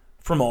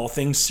from all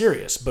things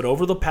serious. But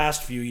over the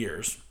past few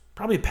years,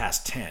 probably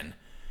past 10,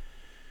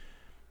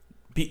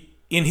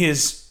 in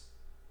his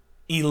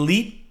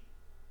elite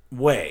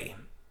way,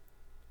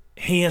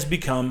 he has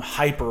become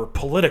hyper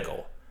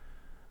political.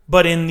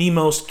 but in the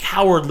most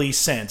cowardly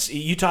sense.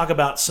 You talk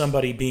about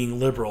somebody being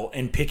liberal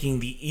and picking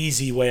the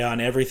easy way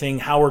on everything.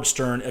 Howard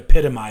Stern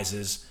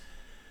epitomizes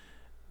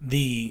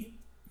the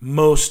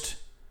most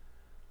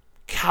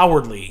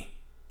cowardly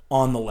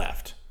on the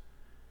left.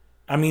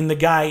 I mean, the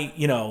guy,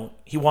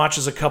 he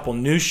watches a couple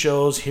news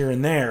shows here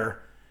and there,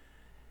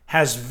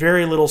 has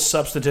very little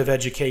substantive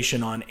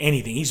education on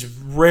anything. He's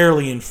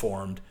rarely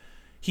informed.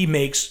 He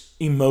makes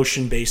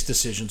emotion-based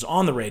decisions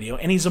on the radio,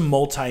 and he's a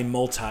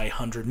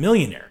multi-hundred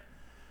millionaire.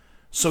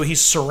 So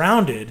he's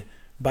surrounded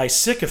by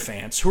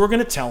sycophants who are going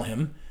to tell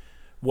him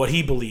what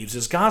he believes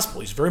is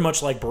gospel. He's very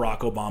much like Barack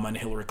Obama and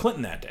Hillary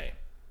Clinton that day.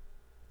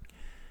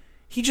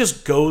 He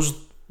just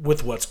goes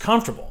with what's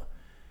comfortable.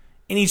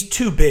 And he's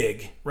too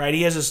big, right?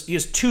 He has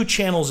 2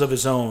 channels of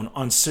his own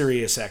on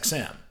Sirius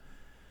XM.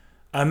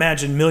 I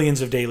imagine millions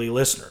of daily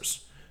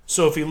listeners.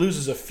 So if he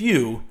loses a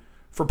few,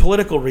 for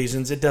political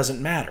reasons, it doesn't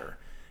matter.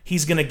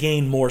 He's going to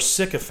gain more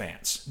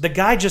sycophants. The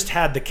guy just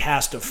had the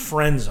cast of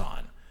Friends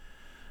on.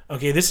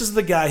 Okay, this is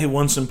the guy who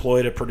once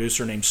employed a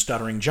producer named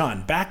Stuttering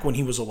John, back when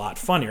he was a lot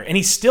funnier. And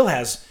he still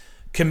has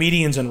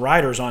comedians and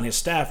writers on his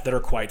staff that are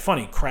quite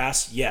funny.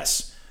 Crass,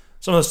 yes.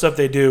 Some of the stuff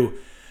they do,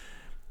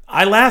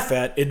 I laugh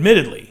at,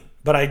 admittedly,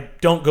 but I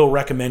don't go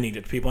recommending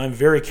it to people. I'm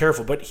very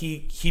careful, but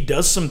he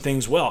does some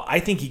things well. I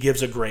think he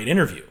gives a great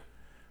interview,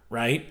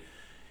 right?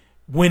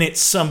 When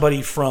it's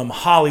somebody from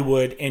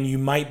Hollywood and you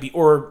might be,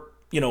 or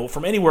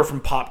from anywhere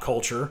from pop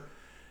culture,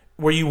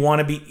 where you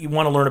want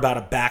to learn about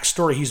a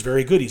backstory, he's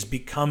very good. He's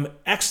become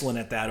excellent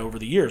at that over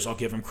the years. I'll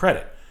give him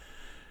credit.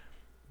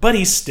 But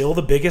he's still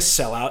the biggest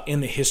sellout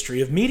in the history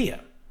of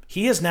media.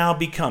 He has now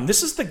become,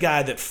 this is the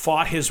guy that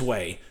fought his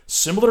way,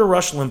 similar to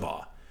Rush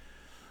Limbaugh,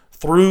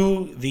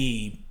 through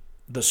the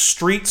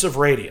streets of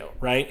radio,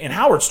 right? And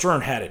Howard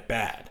Stern had it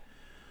bad,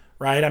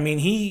 right? I mean,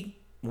 he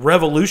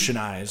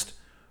revolutionized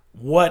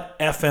what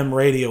FM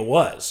radio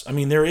was. I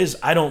mean, there is,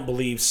 I don't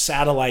believe,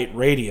 satellite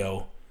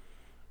radio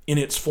in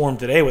its form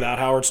today without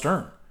Howard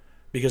Stern.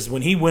 Because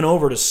when he went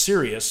over to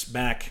Sirius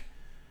back,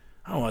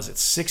 I don't know, was it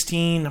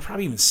 16,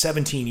 probably even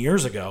 17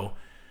 years ago,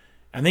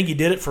 I think he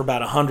did it for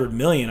about $100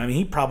 million. I mean,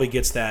 he probably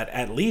gets that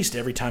at least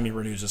every time he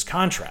renews his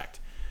contract.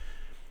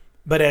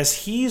 But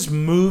as he's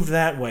moved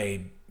that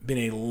way, been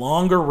a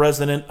longer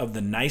resident of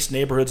the nice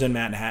neighborhoods in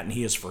Manhattan,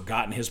 he has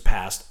forgotten his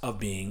past of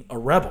being a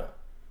rebel.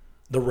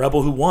 The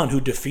rebel who won, who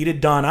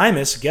defeated Don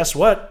Imus. Guess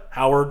what,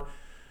 Howard?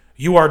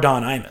 You are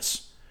Don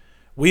Imus.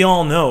 We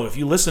all know, if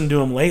you listen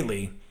to him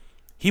lately,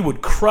 he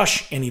would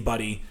crush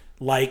anybody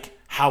like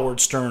Howard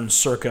Stern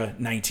circa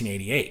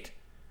 1988.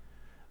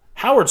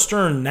 Howard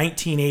Stern,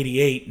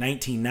 1988,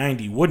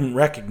 1990, wouldn't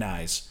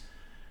recognize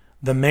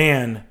the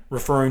man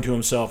referring to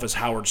himself as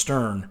Howard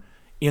Stern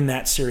in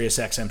that Sirius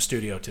XM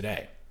studio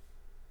today.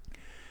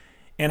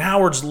 And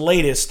Howard's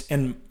latest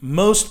and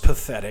most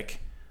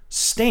pathetic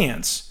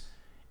stance,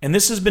 and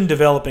this has been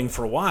developing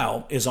for a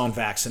while, is on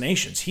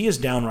vaccinations. He is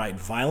downright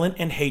violent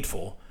and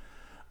hateful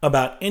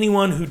about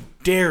anyone who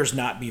dares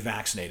not be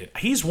vaccinated.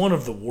 He's one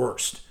of the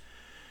worst.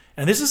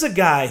 And this is a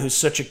guy who's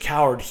such a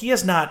coward. He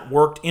has not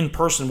worked in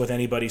person with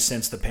anybody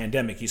since the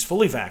pandemic. He's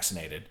fully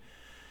vaccinated.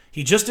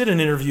 He just did an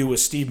interview with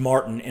Steve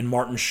Martin and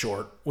Martin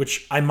Short,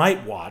 which I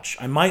might watch,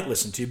 I might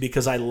listen to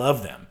because I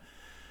love them.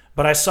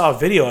 But I saw a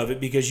video of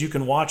it because you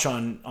can watch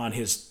on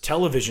his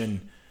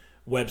television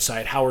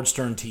website, Howard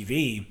Stern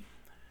TV.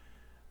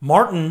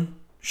 Martin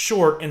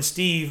Short and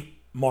Steve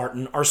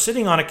Martin are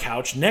sitting on a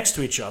couch next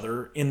to each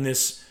other in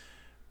this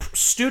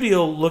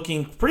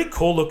studio-looking, pretty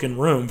cool-looking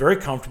room, very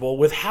comfortable,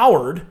 with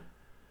Howard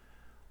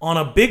on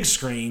a big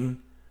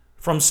screen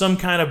from some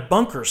kind of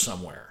bunker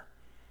somewhere.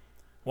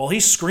 While he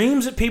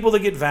screams at people that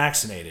get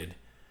vaccinated,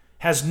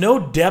 has no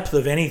depth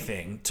of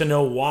anything to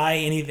know why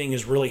anything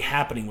is really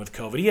happening with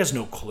COVID. He has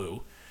no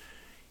clue.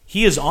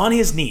 He is on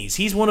his knees.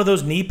 He's one of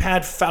those knee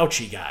pad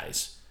Fauci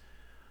guys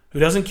who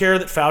doesn't care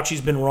that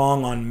Fauci's been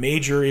wrong on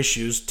major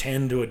issues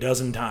 10 to a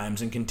dozen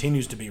times and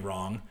continues to be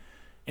wrong,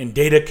 and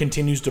data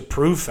continues to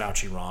prove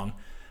Fauci wrong.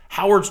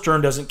 Howard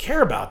Stern doesn't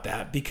care about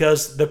that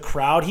because the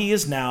crowd he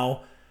is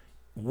now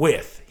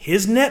with,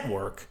 his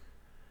network,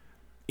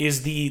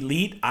 is the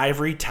elite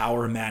ivory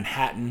tower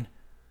Manhattan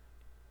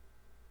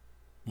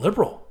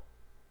liberal.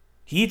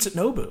 He eats at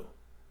Nobu,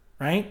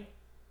 right?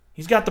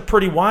 He's got the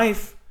pretty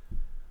wife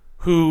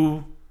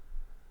who,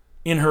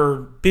 in her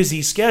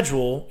busy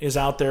schedule, is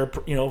out there,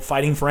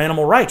 fighting for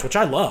animal rights, which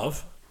I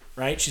love,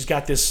 right? She's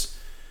got this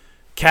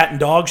cat and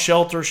dog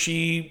shelter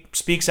she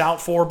speaks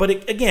out for. But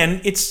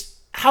it's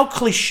how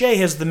cliche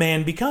has the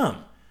man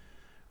become,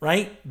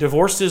 right?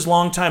 Divorced his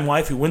longtime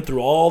wife who went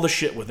through all the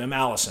shit with him,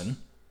 Allison,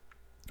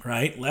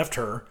 right? Left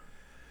her.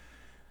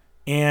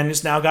 And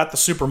has now got the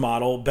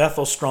supermodel, Beth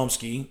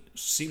Ostromsky.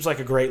 Seems like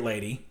a great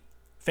lady.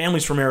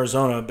 Family's from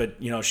Arizona, but,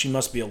 she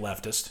must be a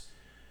leftist.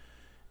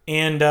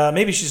 And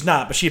maybe she's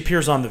not, but she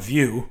appears on The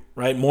View,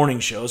 right?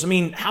 Morning shows. I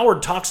mean,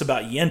 Howard talks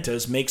about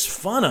yentas, makes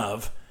fun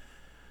of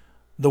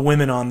the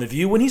women on The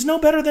View when he's no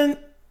better than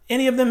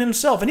any of them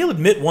himself. And he'll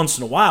admit once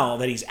in a while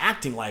that he's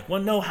acting like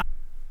one. No,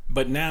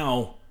 but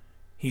now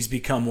he's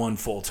become one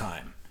full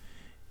time.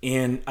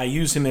 And I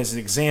use him as an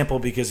example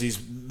because he's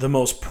the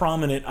most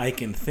prominent I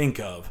can think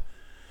of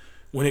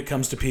when it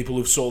comes to people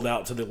who've sold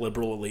out to the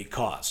liberal elite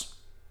cause.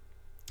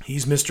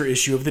 He's Mr.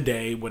 Issue of the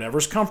Day,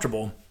 whatever's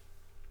comfortable.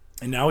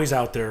 And now he's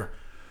out there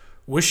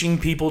wishing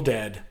people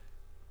dead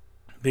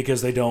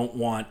because they don't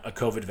want a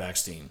COVID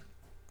vaccine.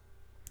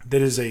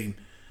 That is a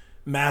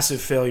massive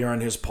failure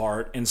on his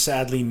part, and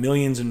sadly,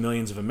 millions and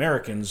millions of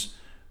Americans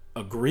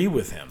agree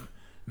with him.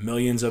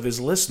 Millions of his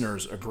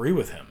listeners agree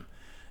with him.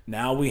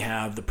 Now we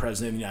have the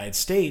President of the United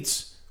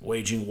States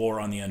waging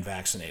war on the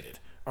unvaccinated.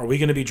 Are we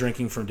going to be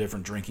drinking from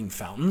different drinking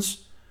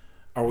fountains?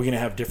 Are we going to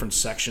have different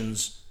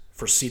sections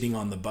for seating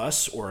on the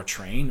bus or a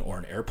train or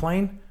an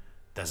airplane?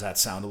 Does that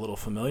sound a little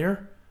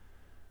familiar?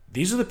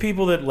 These are the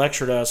people that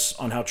lectured us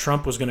on how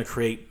Trump was going to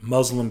create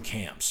Muslim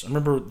camps. I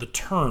remember the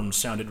term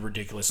sounded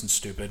ridiculous and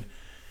stupid.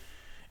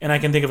 And I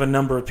can think of a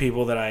number of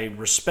people that I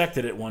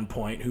respected at one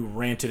point who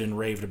ranted and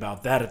raved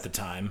about that at the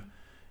time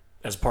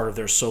as part of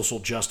their social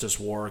justice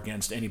war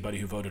against anybody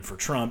who voted for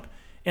Trump.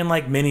 And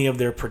like many of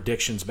their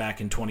predictions back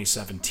in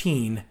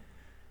 2017,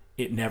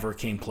 it never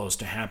came close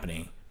to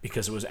happening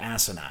because it was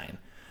asinine.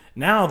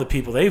 Now the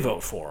people they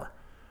vote for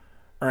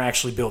are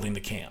actually building the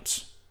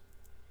camps,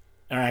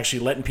 are actually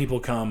letting people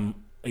come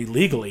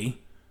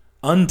illegally,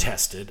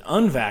 untested,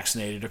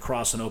 unvaccinated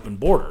across an open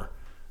border.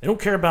 They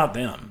don't care about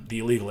them, the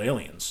illegal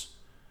aliens,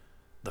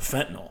 the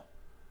fentanyl.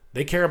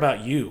 They care about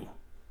you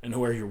and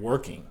where you're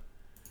working.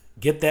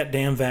 Get that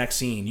damn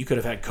vaccine. You could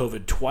have had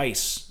COVID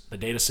twice. The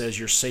data says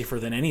you're safer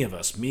than any of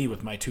us. Me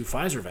with my 2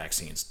 Pfizer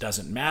vaccines.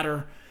 Doesn't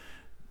matter.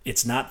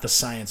 It's not the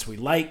science we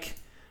like.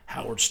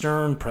 Howard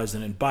Stern,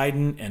 President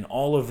Biden, and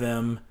all of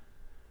them,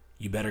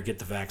 you better get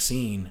the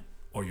vaccine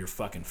or you're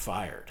fucking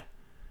fired.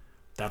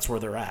 That's where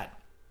they're at.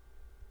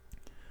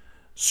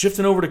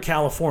 Shifting over to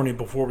California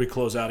before we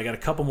close out, I got a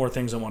couple more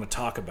things I want to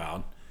talk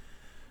about.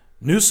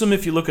 Newsom,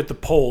 if you look at the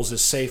polls,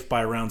 is safe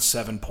by around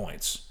 7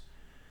 points.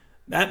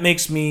 That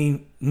makes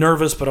me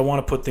nervous, but I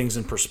want to put things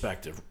in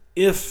perspective.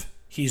 If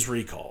he's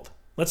recalled,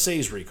 let's say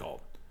he's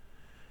recalled,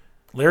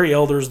 Larry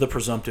Elder's the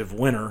presumptive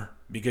winner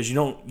because you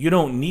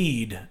don't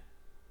need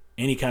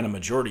any kind of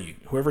majority.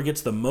 Whoever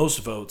gets the most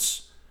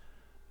votes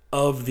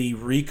of the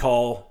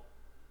recall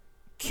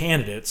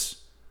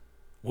candidates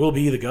will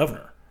be the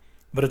governor.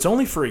 But it's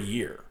only for a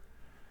year.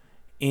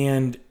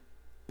 And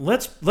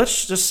let's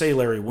just say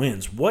Larry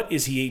wins. What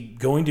is he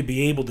going to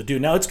be able to do?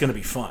 Now, it's going to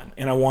be fun,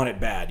 and I want it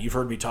bad. You've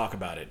heard me talk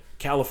about it.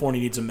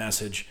 California needs a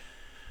message.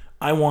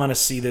 I want to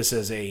see this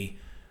as a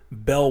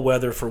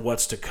bellwether for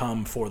what's to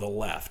come for the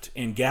left.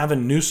 And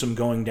Gavin Newsom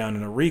going down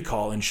in a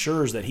recall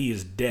ensures that he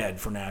is dead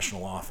for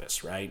national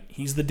office, right?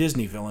 He's the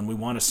Disney villain. We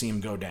want to see him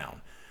go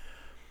down.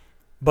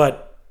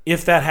 But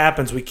if that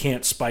happens, we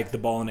can't spike the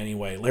ball in any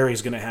way.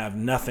 Larry's going to have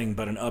nothing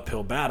but an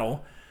uphill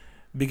battle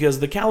because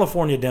the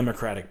California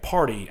Democratic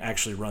Party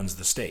actually runs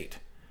the state.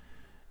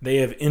 They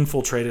have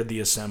infiltrated the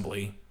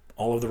assembly,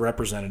 all of the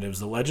representatives.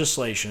 The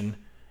legislation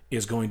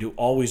is going to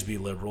always be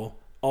liberal,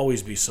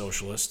 always be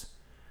socialist.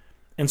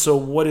 And so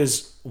what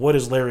is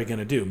Larry going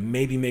to do?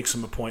 Maybe make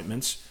some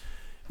appointments,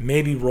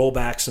 maybe roll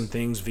back some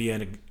things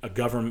via a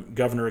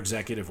governor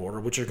executive order,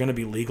 which are going to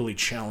be legally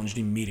challenged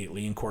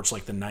immediately in courts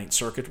like the Ninth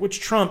Circuit,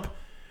 which Trump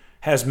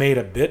has made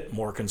a bit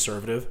more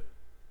conservative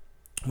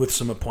with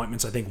some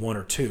appointments, I think 1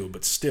 or 2,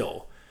 but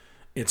still,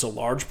 it's a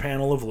large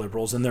panel of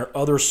liberals, and there are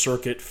other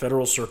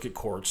federal circuit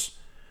courts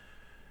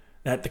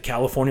that the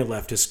California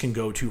leftists can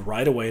go to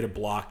right away to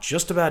block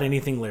just about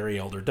anything Larry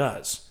Elder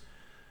does.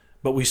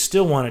 But we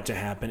still want it to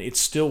happen. It's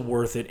still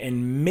worth it,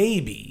 and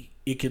maybe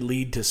it could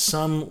lead to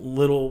some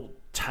little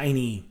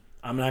tiny,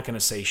 I'm not going to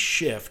say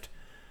shift,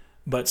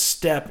 but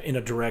step in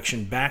a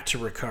direction back to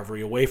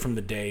recovery, away from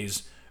the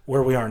days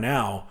where we are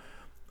now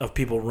of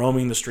people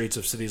roaming the streets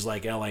of cities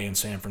like LA and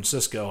San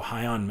Francisco,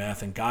 high on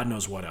meth and God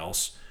knows what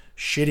else,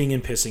 shitting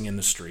and pissing in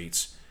the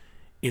streets.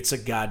 It's a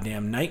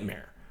goddamn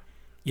nightmare.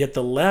 Yet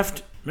the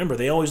left, remember,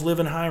 they always live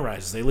in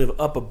high-rises. They live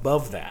up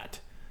above that.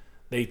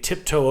 They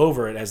tiptoe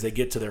over it as they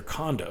get to their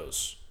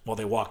condos while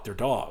they walk their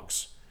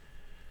dogs.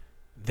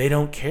 They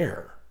don't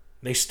care.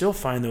 They still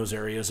find those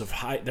areas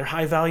they're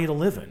high value to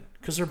live in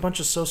because they're a bunch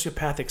of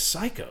sociopathic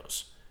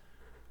psychos.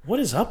 What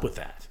is up with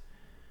that?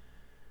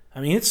 I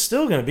mean, it's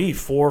still going to be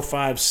 $4,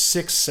 $5,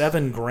 $6,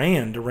 $7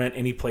 grand to rent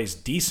any place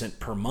decent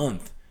per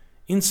month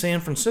in San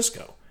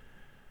Francisco,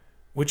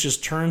 which is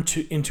turned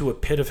into a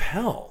pit of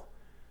hell.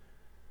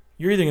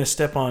 You're either going to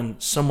step on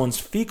someone's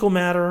fecal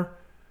matter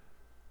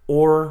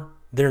or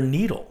their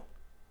needle.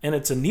 And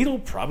it's a needle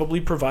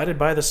probably provided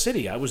by the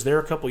city. I was there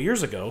a couple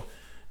years ago.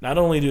 Not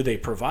only do they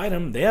provide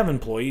them, they have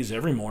employees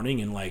every morning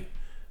in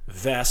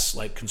vests,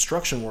 like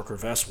construction worker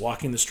vests,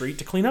 walking the street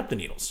to clean up the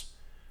needles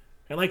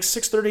at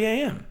 6:30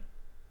 a.m.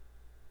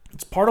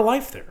 It's part of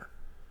life there.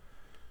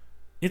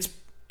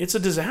 It's a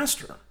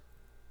disaster.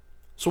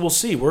 So we'll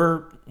see.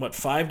 We're,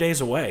 5 days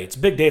away. It's a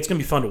big day. It's going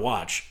to be fun to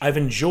watch. I've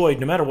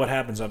enjoyed, no matter what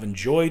happens, I've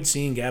enjoyed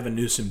seeing Gavin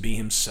Newsom be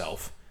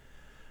himself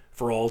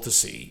for all to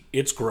see.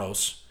 It's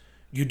gross.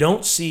 You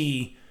don't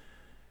see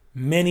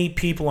many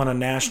people on a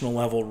national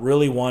level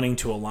really wanting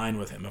to align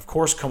with him. Of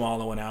course,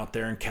 Kamala went out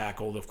there and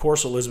cackled. Of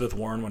course, Elizabeth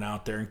Warren went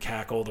out there and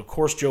cackled. Of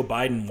course, Joe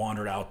Biden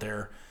wandered out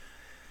there,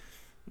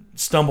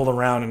 stumbled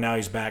around, and now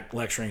he's back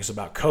lecturing us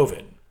about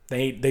COVID.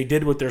 They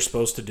did what they're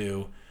supposed to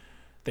do.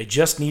 They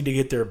just need to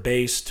get their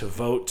base to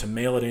vote, to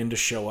mail it in, to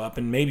show up,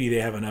 and maybe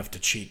they have enough to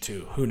cheat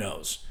too. Who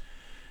knows?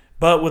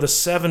 But with a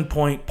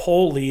 7-point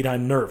poll lead,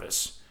 I'm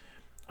nervous.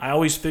 I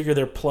always figure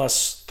they're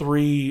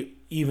 +3,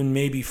 even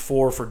maybe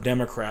 4 for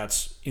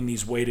Democrats in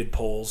these weighted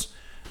polls.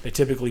 They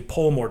typically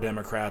poll more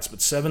Democrats, but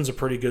 7's a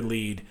pretty good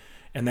lead,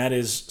 and that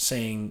is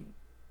saying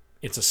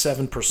it's a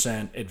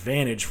 7%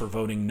 advantage for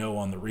voting no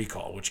on the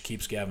recall, which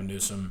keeps Gavin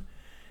Newsom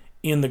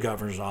in the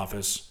governor's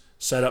office,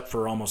 set up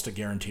for almost a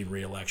guaranteed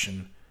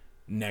re-election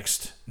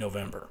next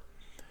November.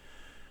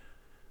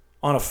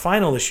 On a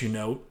final issue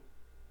note,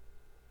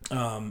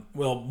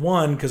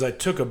 one, because I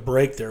took a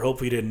break there.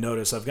 Hopefully you didn't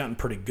notice. I've gotten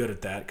pretty good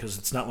at that because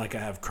it's not like I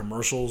have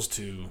commercials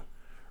to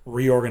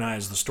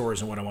reorganize the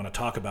stories and what I want to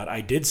talk about.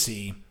 I did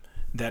see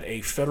that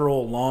a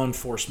federal law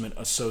enforcement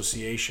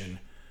association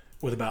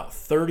with about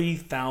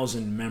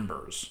 30,000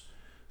 members.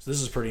 So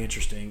this is pretty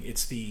interesting.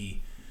 It's the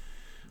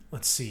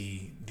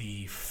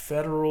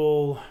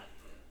federal...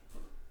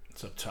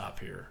 It's up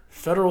top here.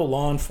 Federal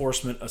Law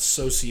Enforcement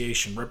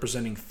Association,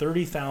 representing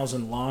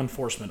 30,000 law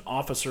enforcement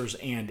officers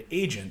and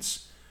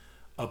agents,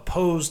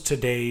 opposed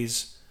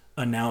today's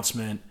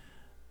announcement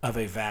of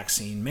a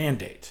vaccine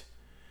mandate.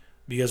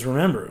 Because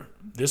remember,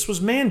 this was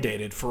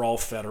mandated for all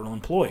federal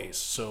employees.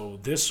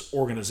 So this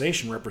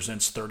organization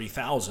represents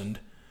 30,000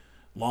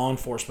 law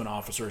enforcement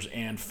officers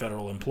and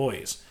federal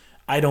employees.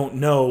 I don't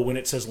know when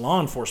it says law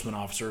enforcement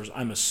officers.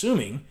 I'm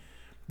assuming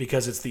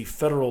because it's the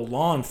Federal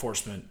Law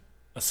Enforcement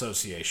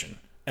Association,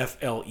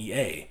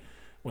 FLEA.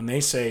 When they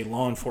say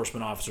law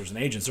enforcement officers and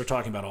agents, they're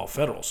talking about all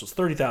federal. So it's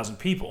 30,000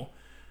 people.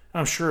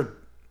 I'm sure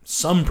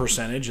some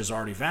percentage is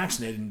already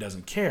vaccinated and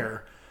doesn't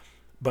care.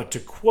 But to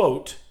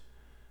quote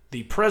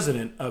the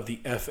president of the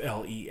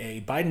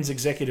FLEA, Biden's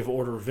executive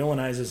order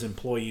villainizes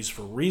employees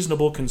for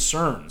reasonable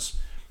concerns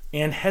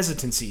and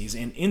hesitancies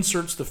and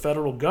inserts the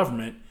federal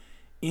government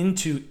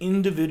into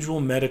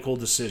individual medical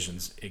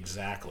decisions.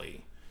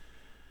 Exactly.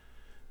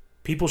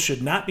 People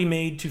should not be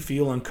made to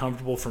feel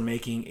uncomfortable for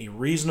making a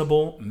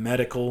reasonable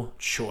medical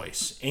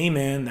choice.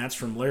 Amen. That's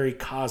from Larry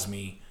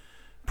Cosme,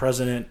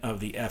 president of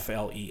the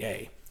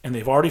FLEA. And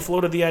they've already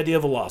floated the idea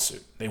of a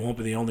lawsuit. They won't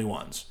be the only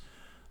ones.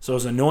 So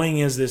as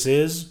annoying as this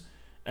is,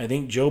 I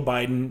think Joe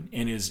Biden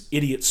and his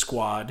idiot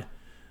squad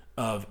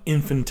of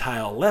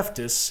infantile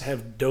leftists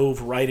have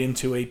dove right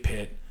into a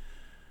pit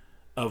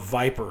of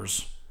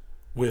vipers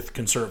with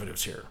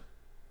conservatives here.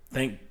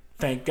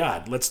 Thank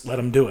God. Let's let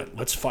him do it.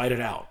 Let's fight it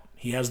out.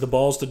 He has the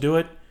balls to do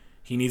it.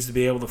 He needs to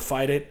be able to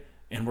fight it,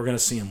 and we're going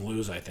to see him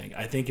lose, I think.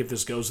 I think if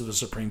this goes to the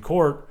Supreme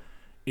Court,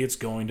 it's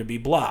going to be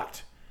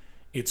blocked.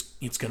 It's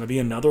going to be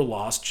another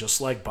loss, just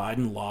like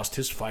Biden lost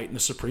his fight in the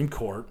Supreme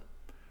Court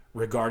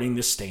regarding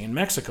this stay in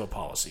Mexico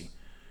policy,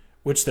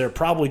 which they're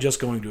probably just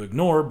going to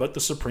ignore, but the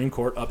Supreme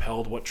Court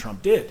upheld what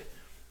Trump did.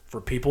 For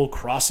people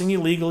crossing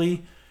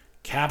illegally,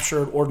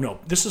 captured, or no,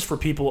 this is for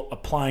people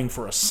applying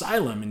for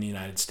asylum in the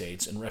United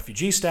States and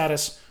refugee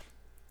status,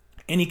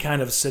 any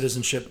kind of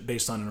citizenship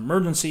based on an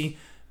emergency,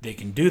 they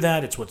can do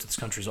that. It's what this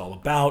country's all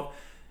about.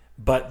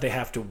 But they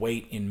have to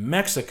wait in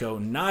Mexico,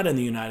 not in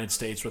the United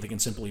States, where they can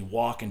simply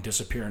walk and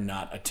disappear and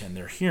not attend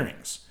their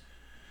hearings.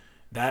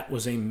 That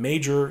was a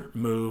major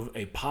move,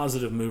 a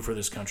positive move for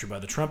this country by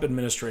the Trump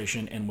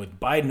administration, and with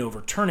Biden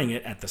overturning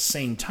it at the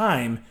same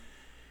time,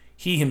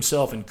 he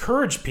himself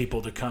encouraged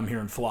people to come here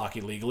and flock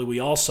illegally. We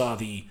all saw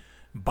the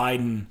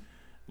Biden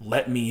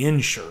let me in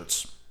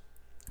shirts.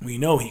 We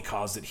know he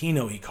caused it. He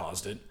know he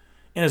caused it,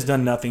 and has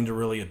done nothing to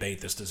really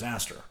abate this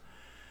disaster.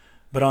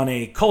 But on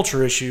a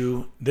culture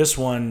issue, this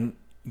one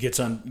gets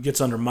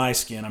under my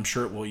skin. I'm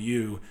sure it will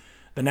you.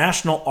 The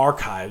National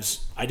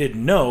Archives, I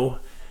didn't know,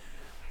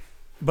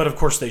 but of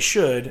course they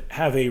should,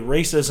 have a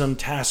racism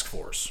task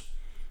force.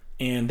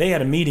 And they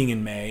had a meeting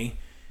in May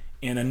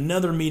and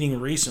another meeting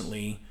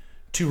recently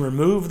to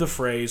remove the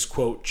phrase,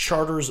 quote,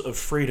 charters of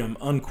freedom,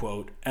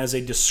 unquote, as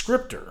a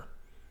descriptor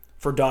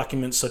for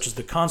documents such as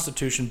the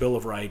Constitution, Bill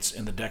of Rights,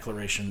 and the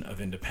Declaration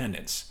of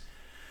Independence.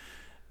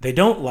 They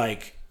don't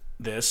like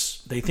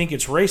this. They think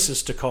it's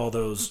racist to call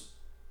those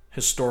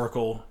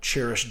historical,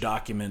 cherished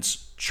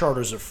documents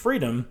charters of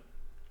freedom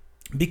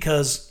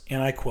because,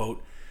 and I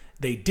quote,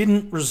 they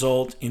didn't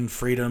result in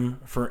freedom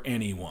for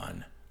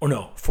anyone. Or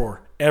no,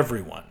 for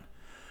everyone.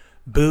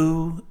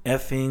 Boo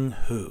effing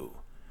who?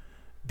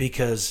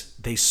 Because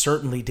they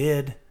certainly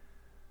did.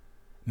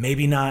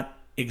 Maybe not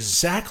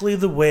exactly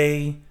the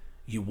way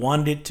you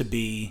wanted it to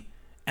be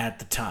at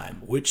the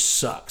time, which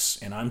sucks.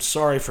 And I'm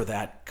sorry for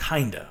that,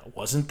 kinda.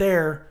 Wasn't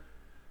there.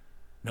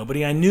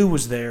 Nobody I knew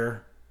was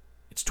there.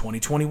 It's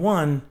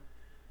 2021.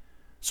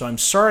 So I'm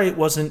sorry it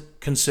wasn't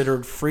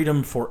considered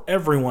freedom for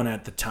everyone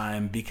at the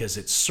time, because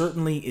it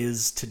certainly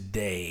is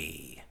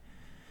today.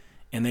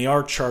 And they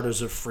are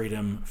charters of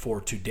freedom for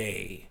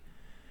today.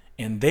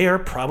 And they are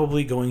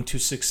probably going to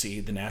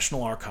succeed, the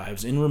National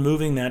Archives, in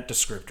removing that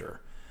descriptor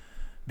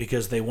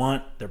because they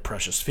want their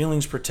precious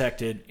feelings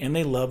protected and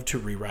they love to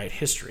rewrite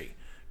history.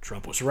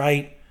 Trump was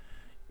right.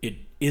 It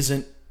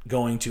isn't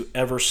going to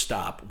ever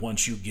stop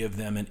once you give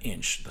them an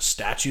inch. The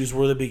statues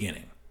were the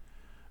beginning,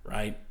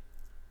 right?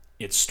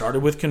 It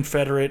started with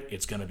Confederate.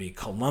 It's going to be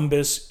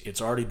Columbus.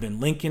 It's already been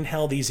Lincoln.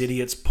 Hell, these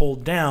idiots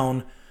pulled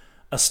down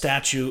a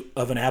statue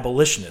of an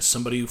abolitionist,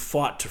 somebody who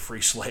fought to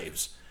free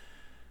slaves.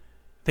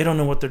 They don't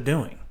know what they're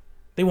doing.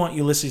 They want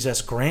Ulysses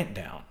S. Grant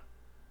down,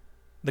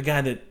 the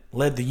guy that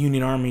led the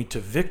Union Army to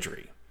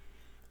victory.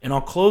 And I'll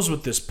close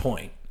with this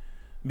point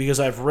because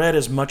I've read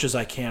as much as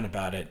I can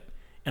about it,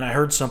 and I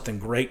heard something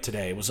great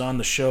today. It was on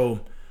the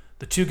show,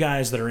 the two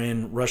guys that are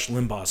in Rush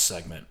Limbaugh's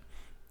segment.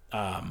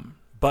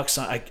 Bucks,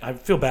 I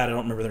feel bad I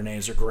don't remember their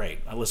names. They're great.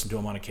 I listen to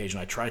them on occasion.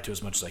 I try to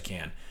as much as I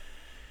can.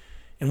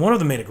 And one of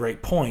them made a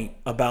great point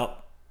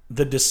about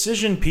the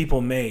decision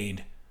people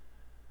made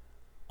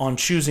on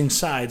choosing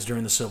sides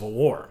during the Civil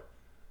War.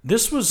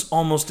 This was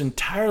almost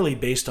entirely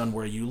based on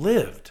where you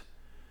lived,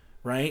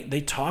 right?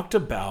 They talked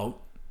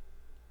about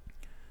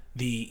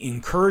the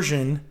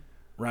incursion,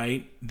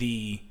 right?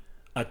 The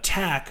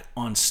attack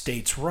on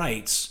states'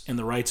 rights and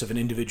the rights of an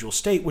individual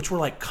state, which were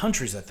like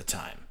countries at the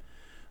time.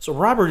 So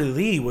Robert E.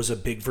 Lee was a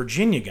big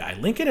Virginia guy.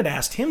 Lincoln had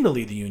asked him to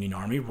lead the Union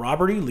Army.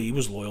 Robert E. Lee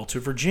was loyal to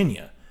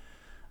Virginia.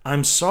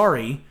 I'm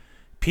sorry,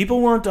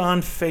 people weren't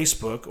on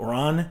Facebook or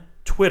on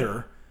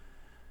Twitter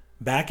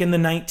back in the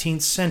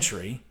 19th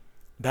century,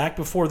 back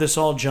before this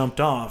all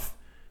jumped off,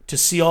 to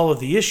see all of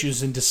the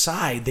issues and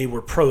decide they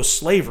were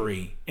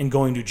pro-slavery and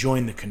going to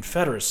join the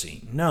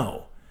Confederacy.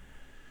 No.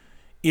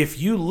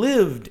 If you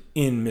lived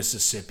in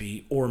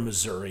Mississippi or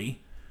Missouri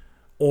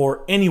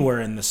or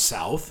anywhere in the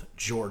South,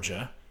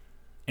 Georgia,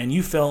 and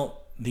you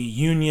felt the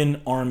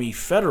Union Army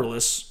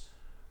Federalists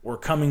were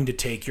coming to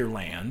take your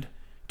land,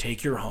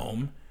 take your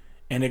home,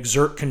 and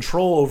exert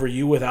control over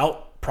you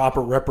without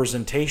proper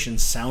representation,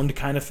 sound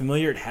kind of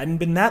familiar? It hadn't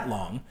been that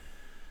long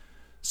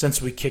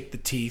since we kicked the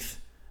teeth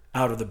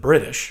out of the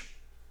British.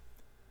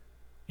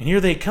 And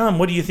here they come.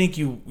 What do you think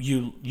you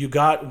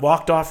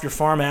walked off your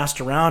farm,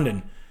 asked around,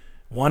 and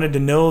wanted to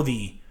know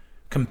the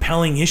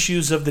compelling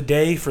issues of the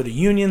day for the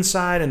Union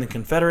side and the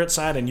Confederate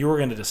side, and you were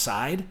going to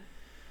decide?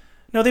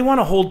 No, they want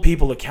to hold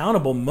people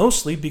accountable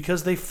mostly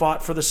because they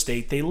fought for the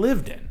state they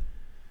lived in.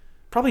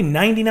 Probably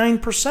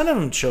 99% of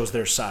them chose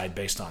their side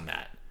based on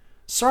that.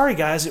 Sorry,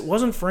 guys, it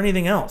wasn't for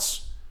anything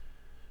else.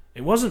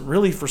 It wasn't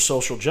really for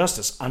social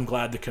justice. I'm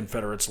glad the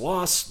Confederates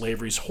lost.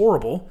 Slavery's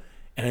horrible,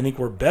 and I think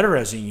we're better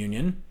as a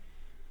union.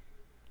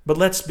 But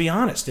let's be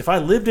honest. If I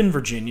lived in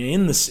Virginia,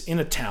 in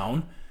a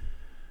town,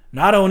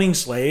 not owning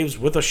slaves,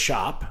 with a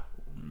shop,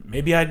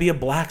 maybe I'd be a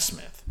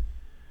blacksmith.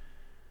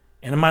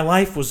 And my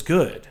life was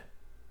good.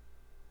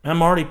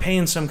 I'm already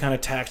paying some kind of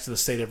tax to the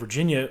state of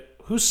Virginia.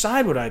 Whose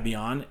side would I be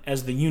on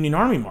as the Union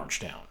Army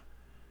marched down?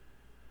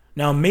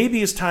 Now,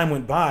 maybe as time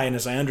went by and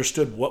as I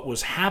understood what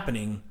was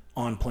happening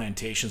on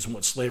plantations and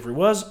what slavery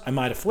was, I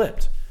might have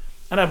flipped.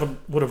 And I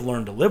would have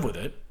learned to live with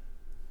it.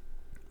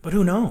 But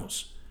who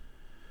knows?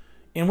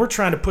 And we're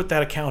trying to put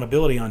that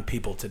accountability on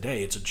people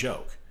today. It's a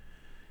joke.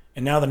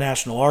 And now the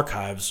National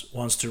Archives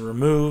wants to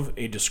remove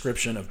a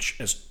description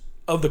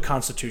of the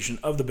Constitution,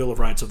 of the Bill of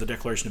Rights, of the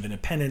Declaration of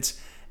Independence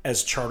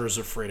as charters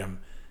of freedom.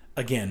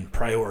 Again,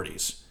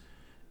 priorities.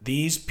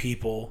 These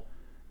people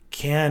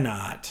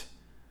cannot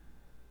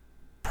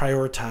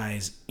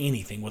prioritize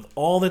anything. With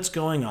all that's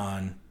going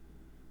on,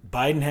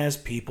 Biden has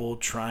people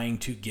trying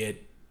to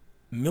get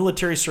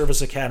Military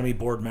Service Academy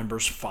board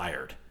members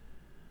fired.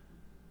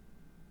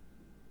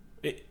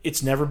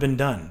 It's never been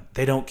done.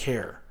 They don't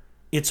care.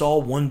 It's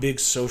all one big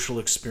social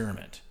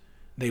experiment.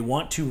 They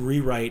want to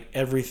rewrite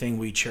everything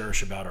we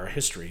cherish about our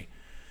history.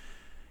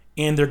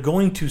 And they're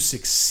going to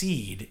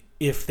succeed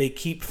if they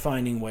keep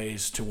finding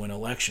ways to win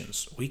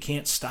elections. We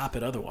can't stop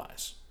it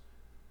otherwise.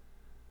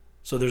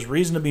 So there's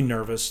reason to be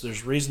nervous.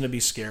 There's reason to be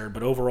scared.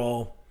 But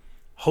overall,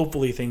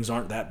 hopefully things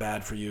aren't that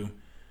bad for you.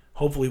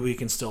 Hopefully we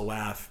can still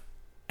laugh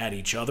at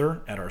each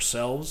other, at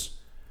ourselves.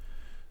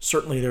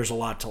 Certainly there's a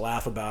lot to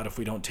laugh about if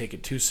we don't take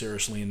it too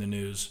seriously in the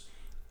news.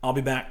 I'll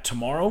be back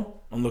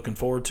tomorrow. I'm looking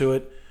forward to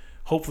it.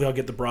 Hopefully I'll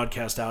get the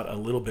broadcast out a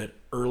little bit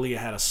early.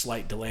 I had a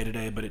slight delay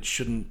today, but it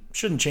shouldn't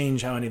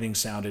change how anything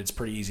sounded. It's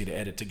pretty easy to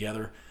edit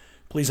together.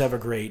 Please have a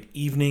great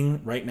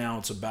evening. Right now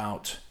it's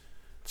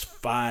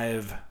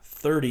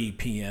 5:30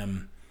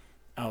 p.m.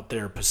 out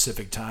there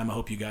Pacific time. I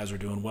hope you guys are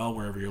doing well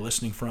wherever you're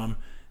listening from.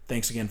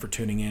 Thanks again for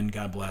tuning in.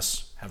 God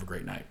bless. Have a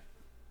great night.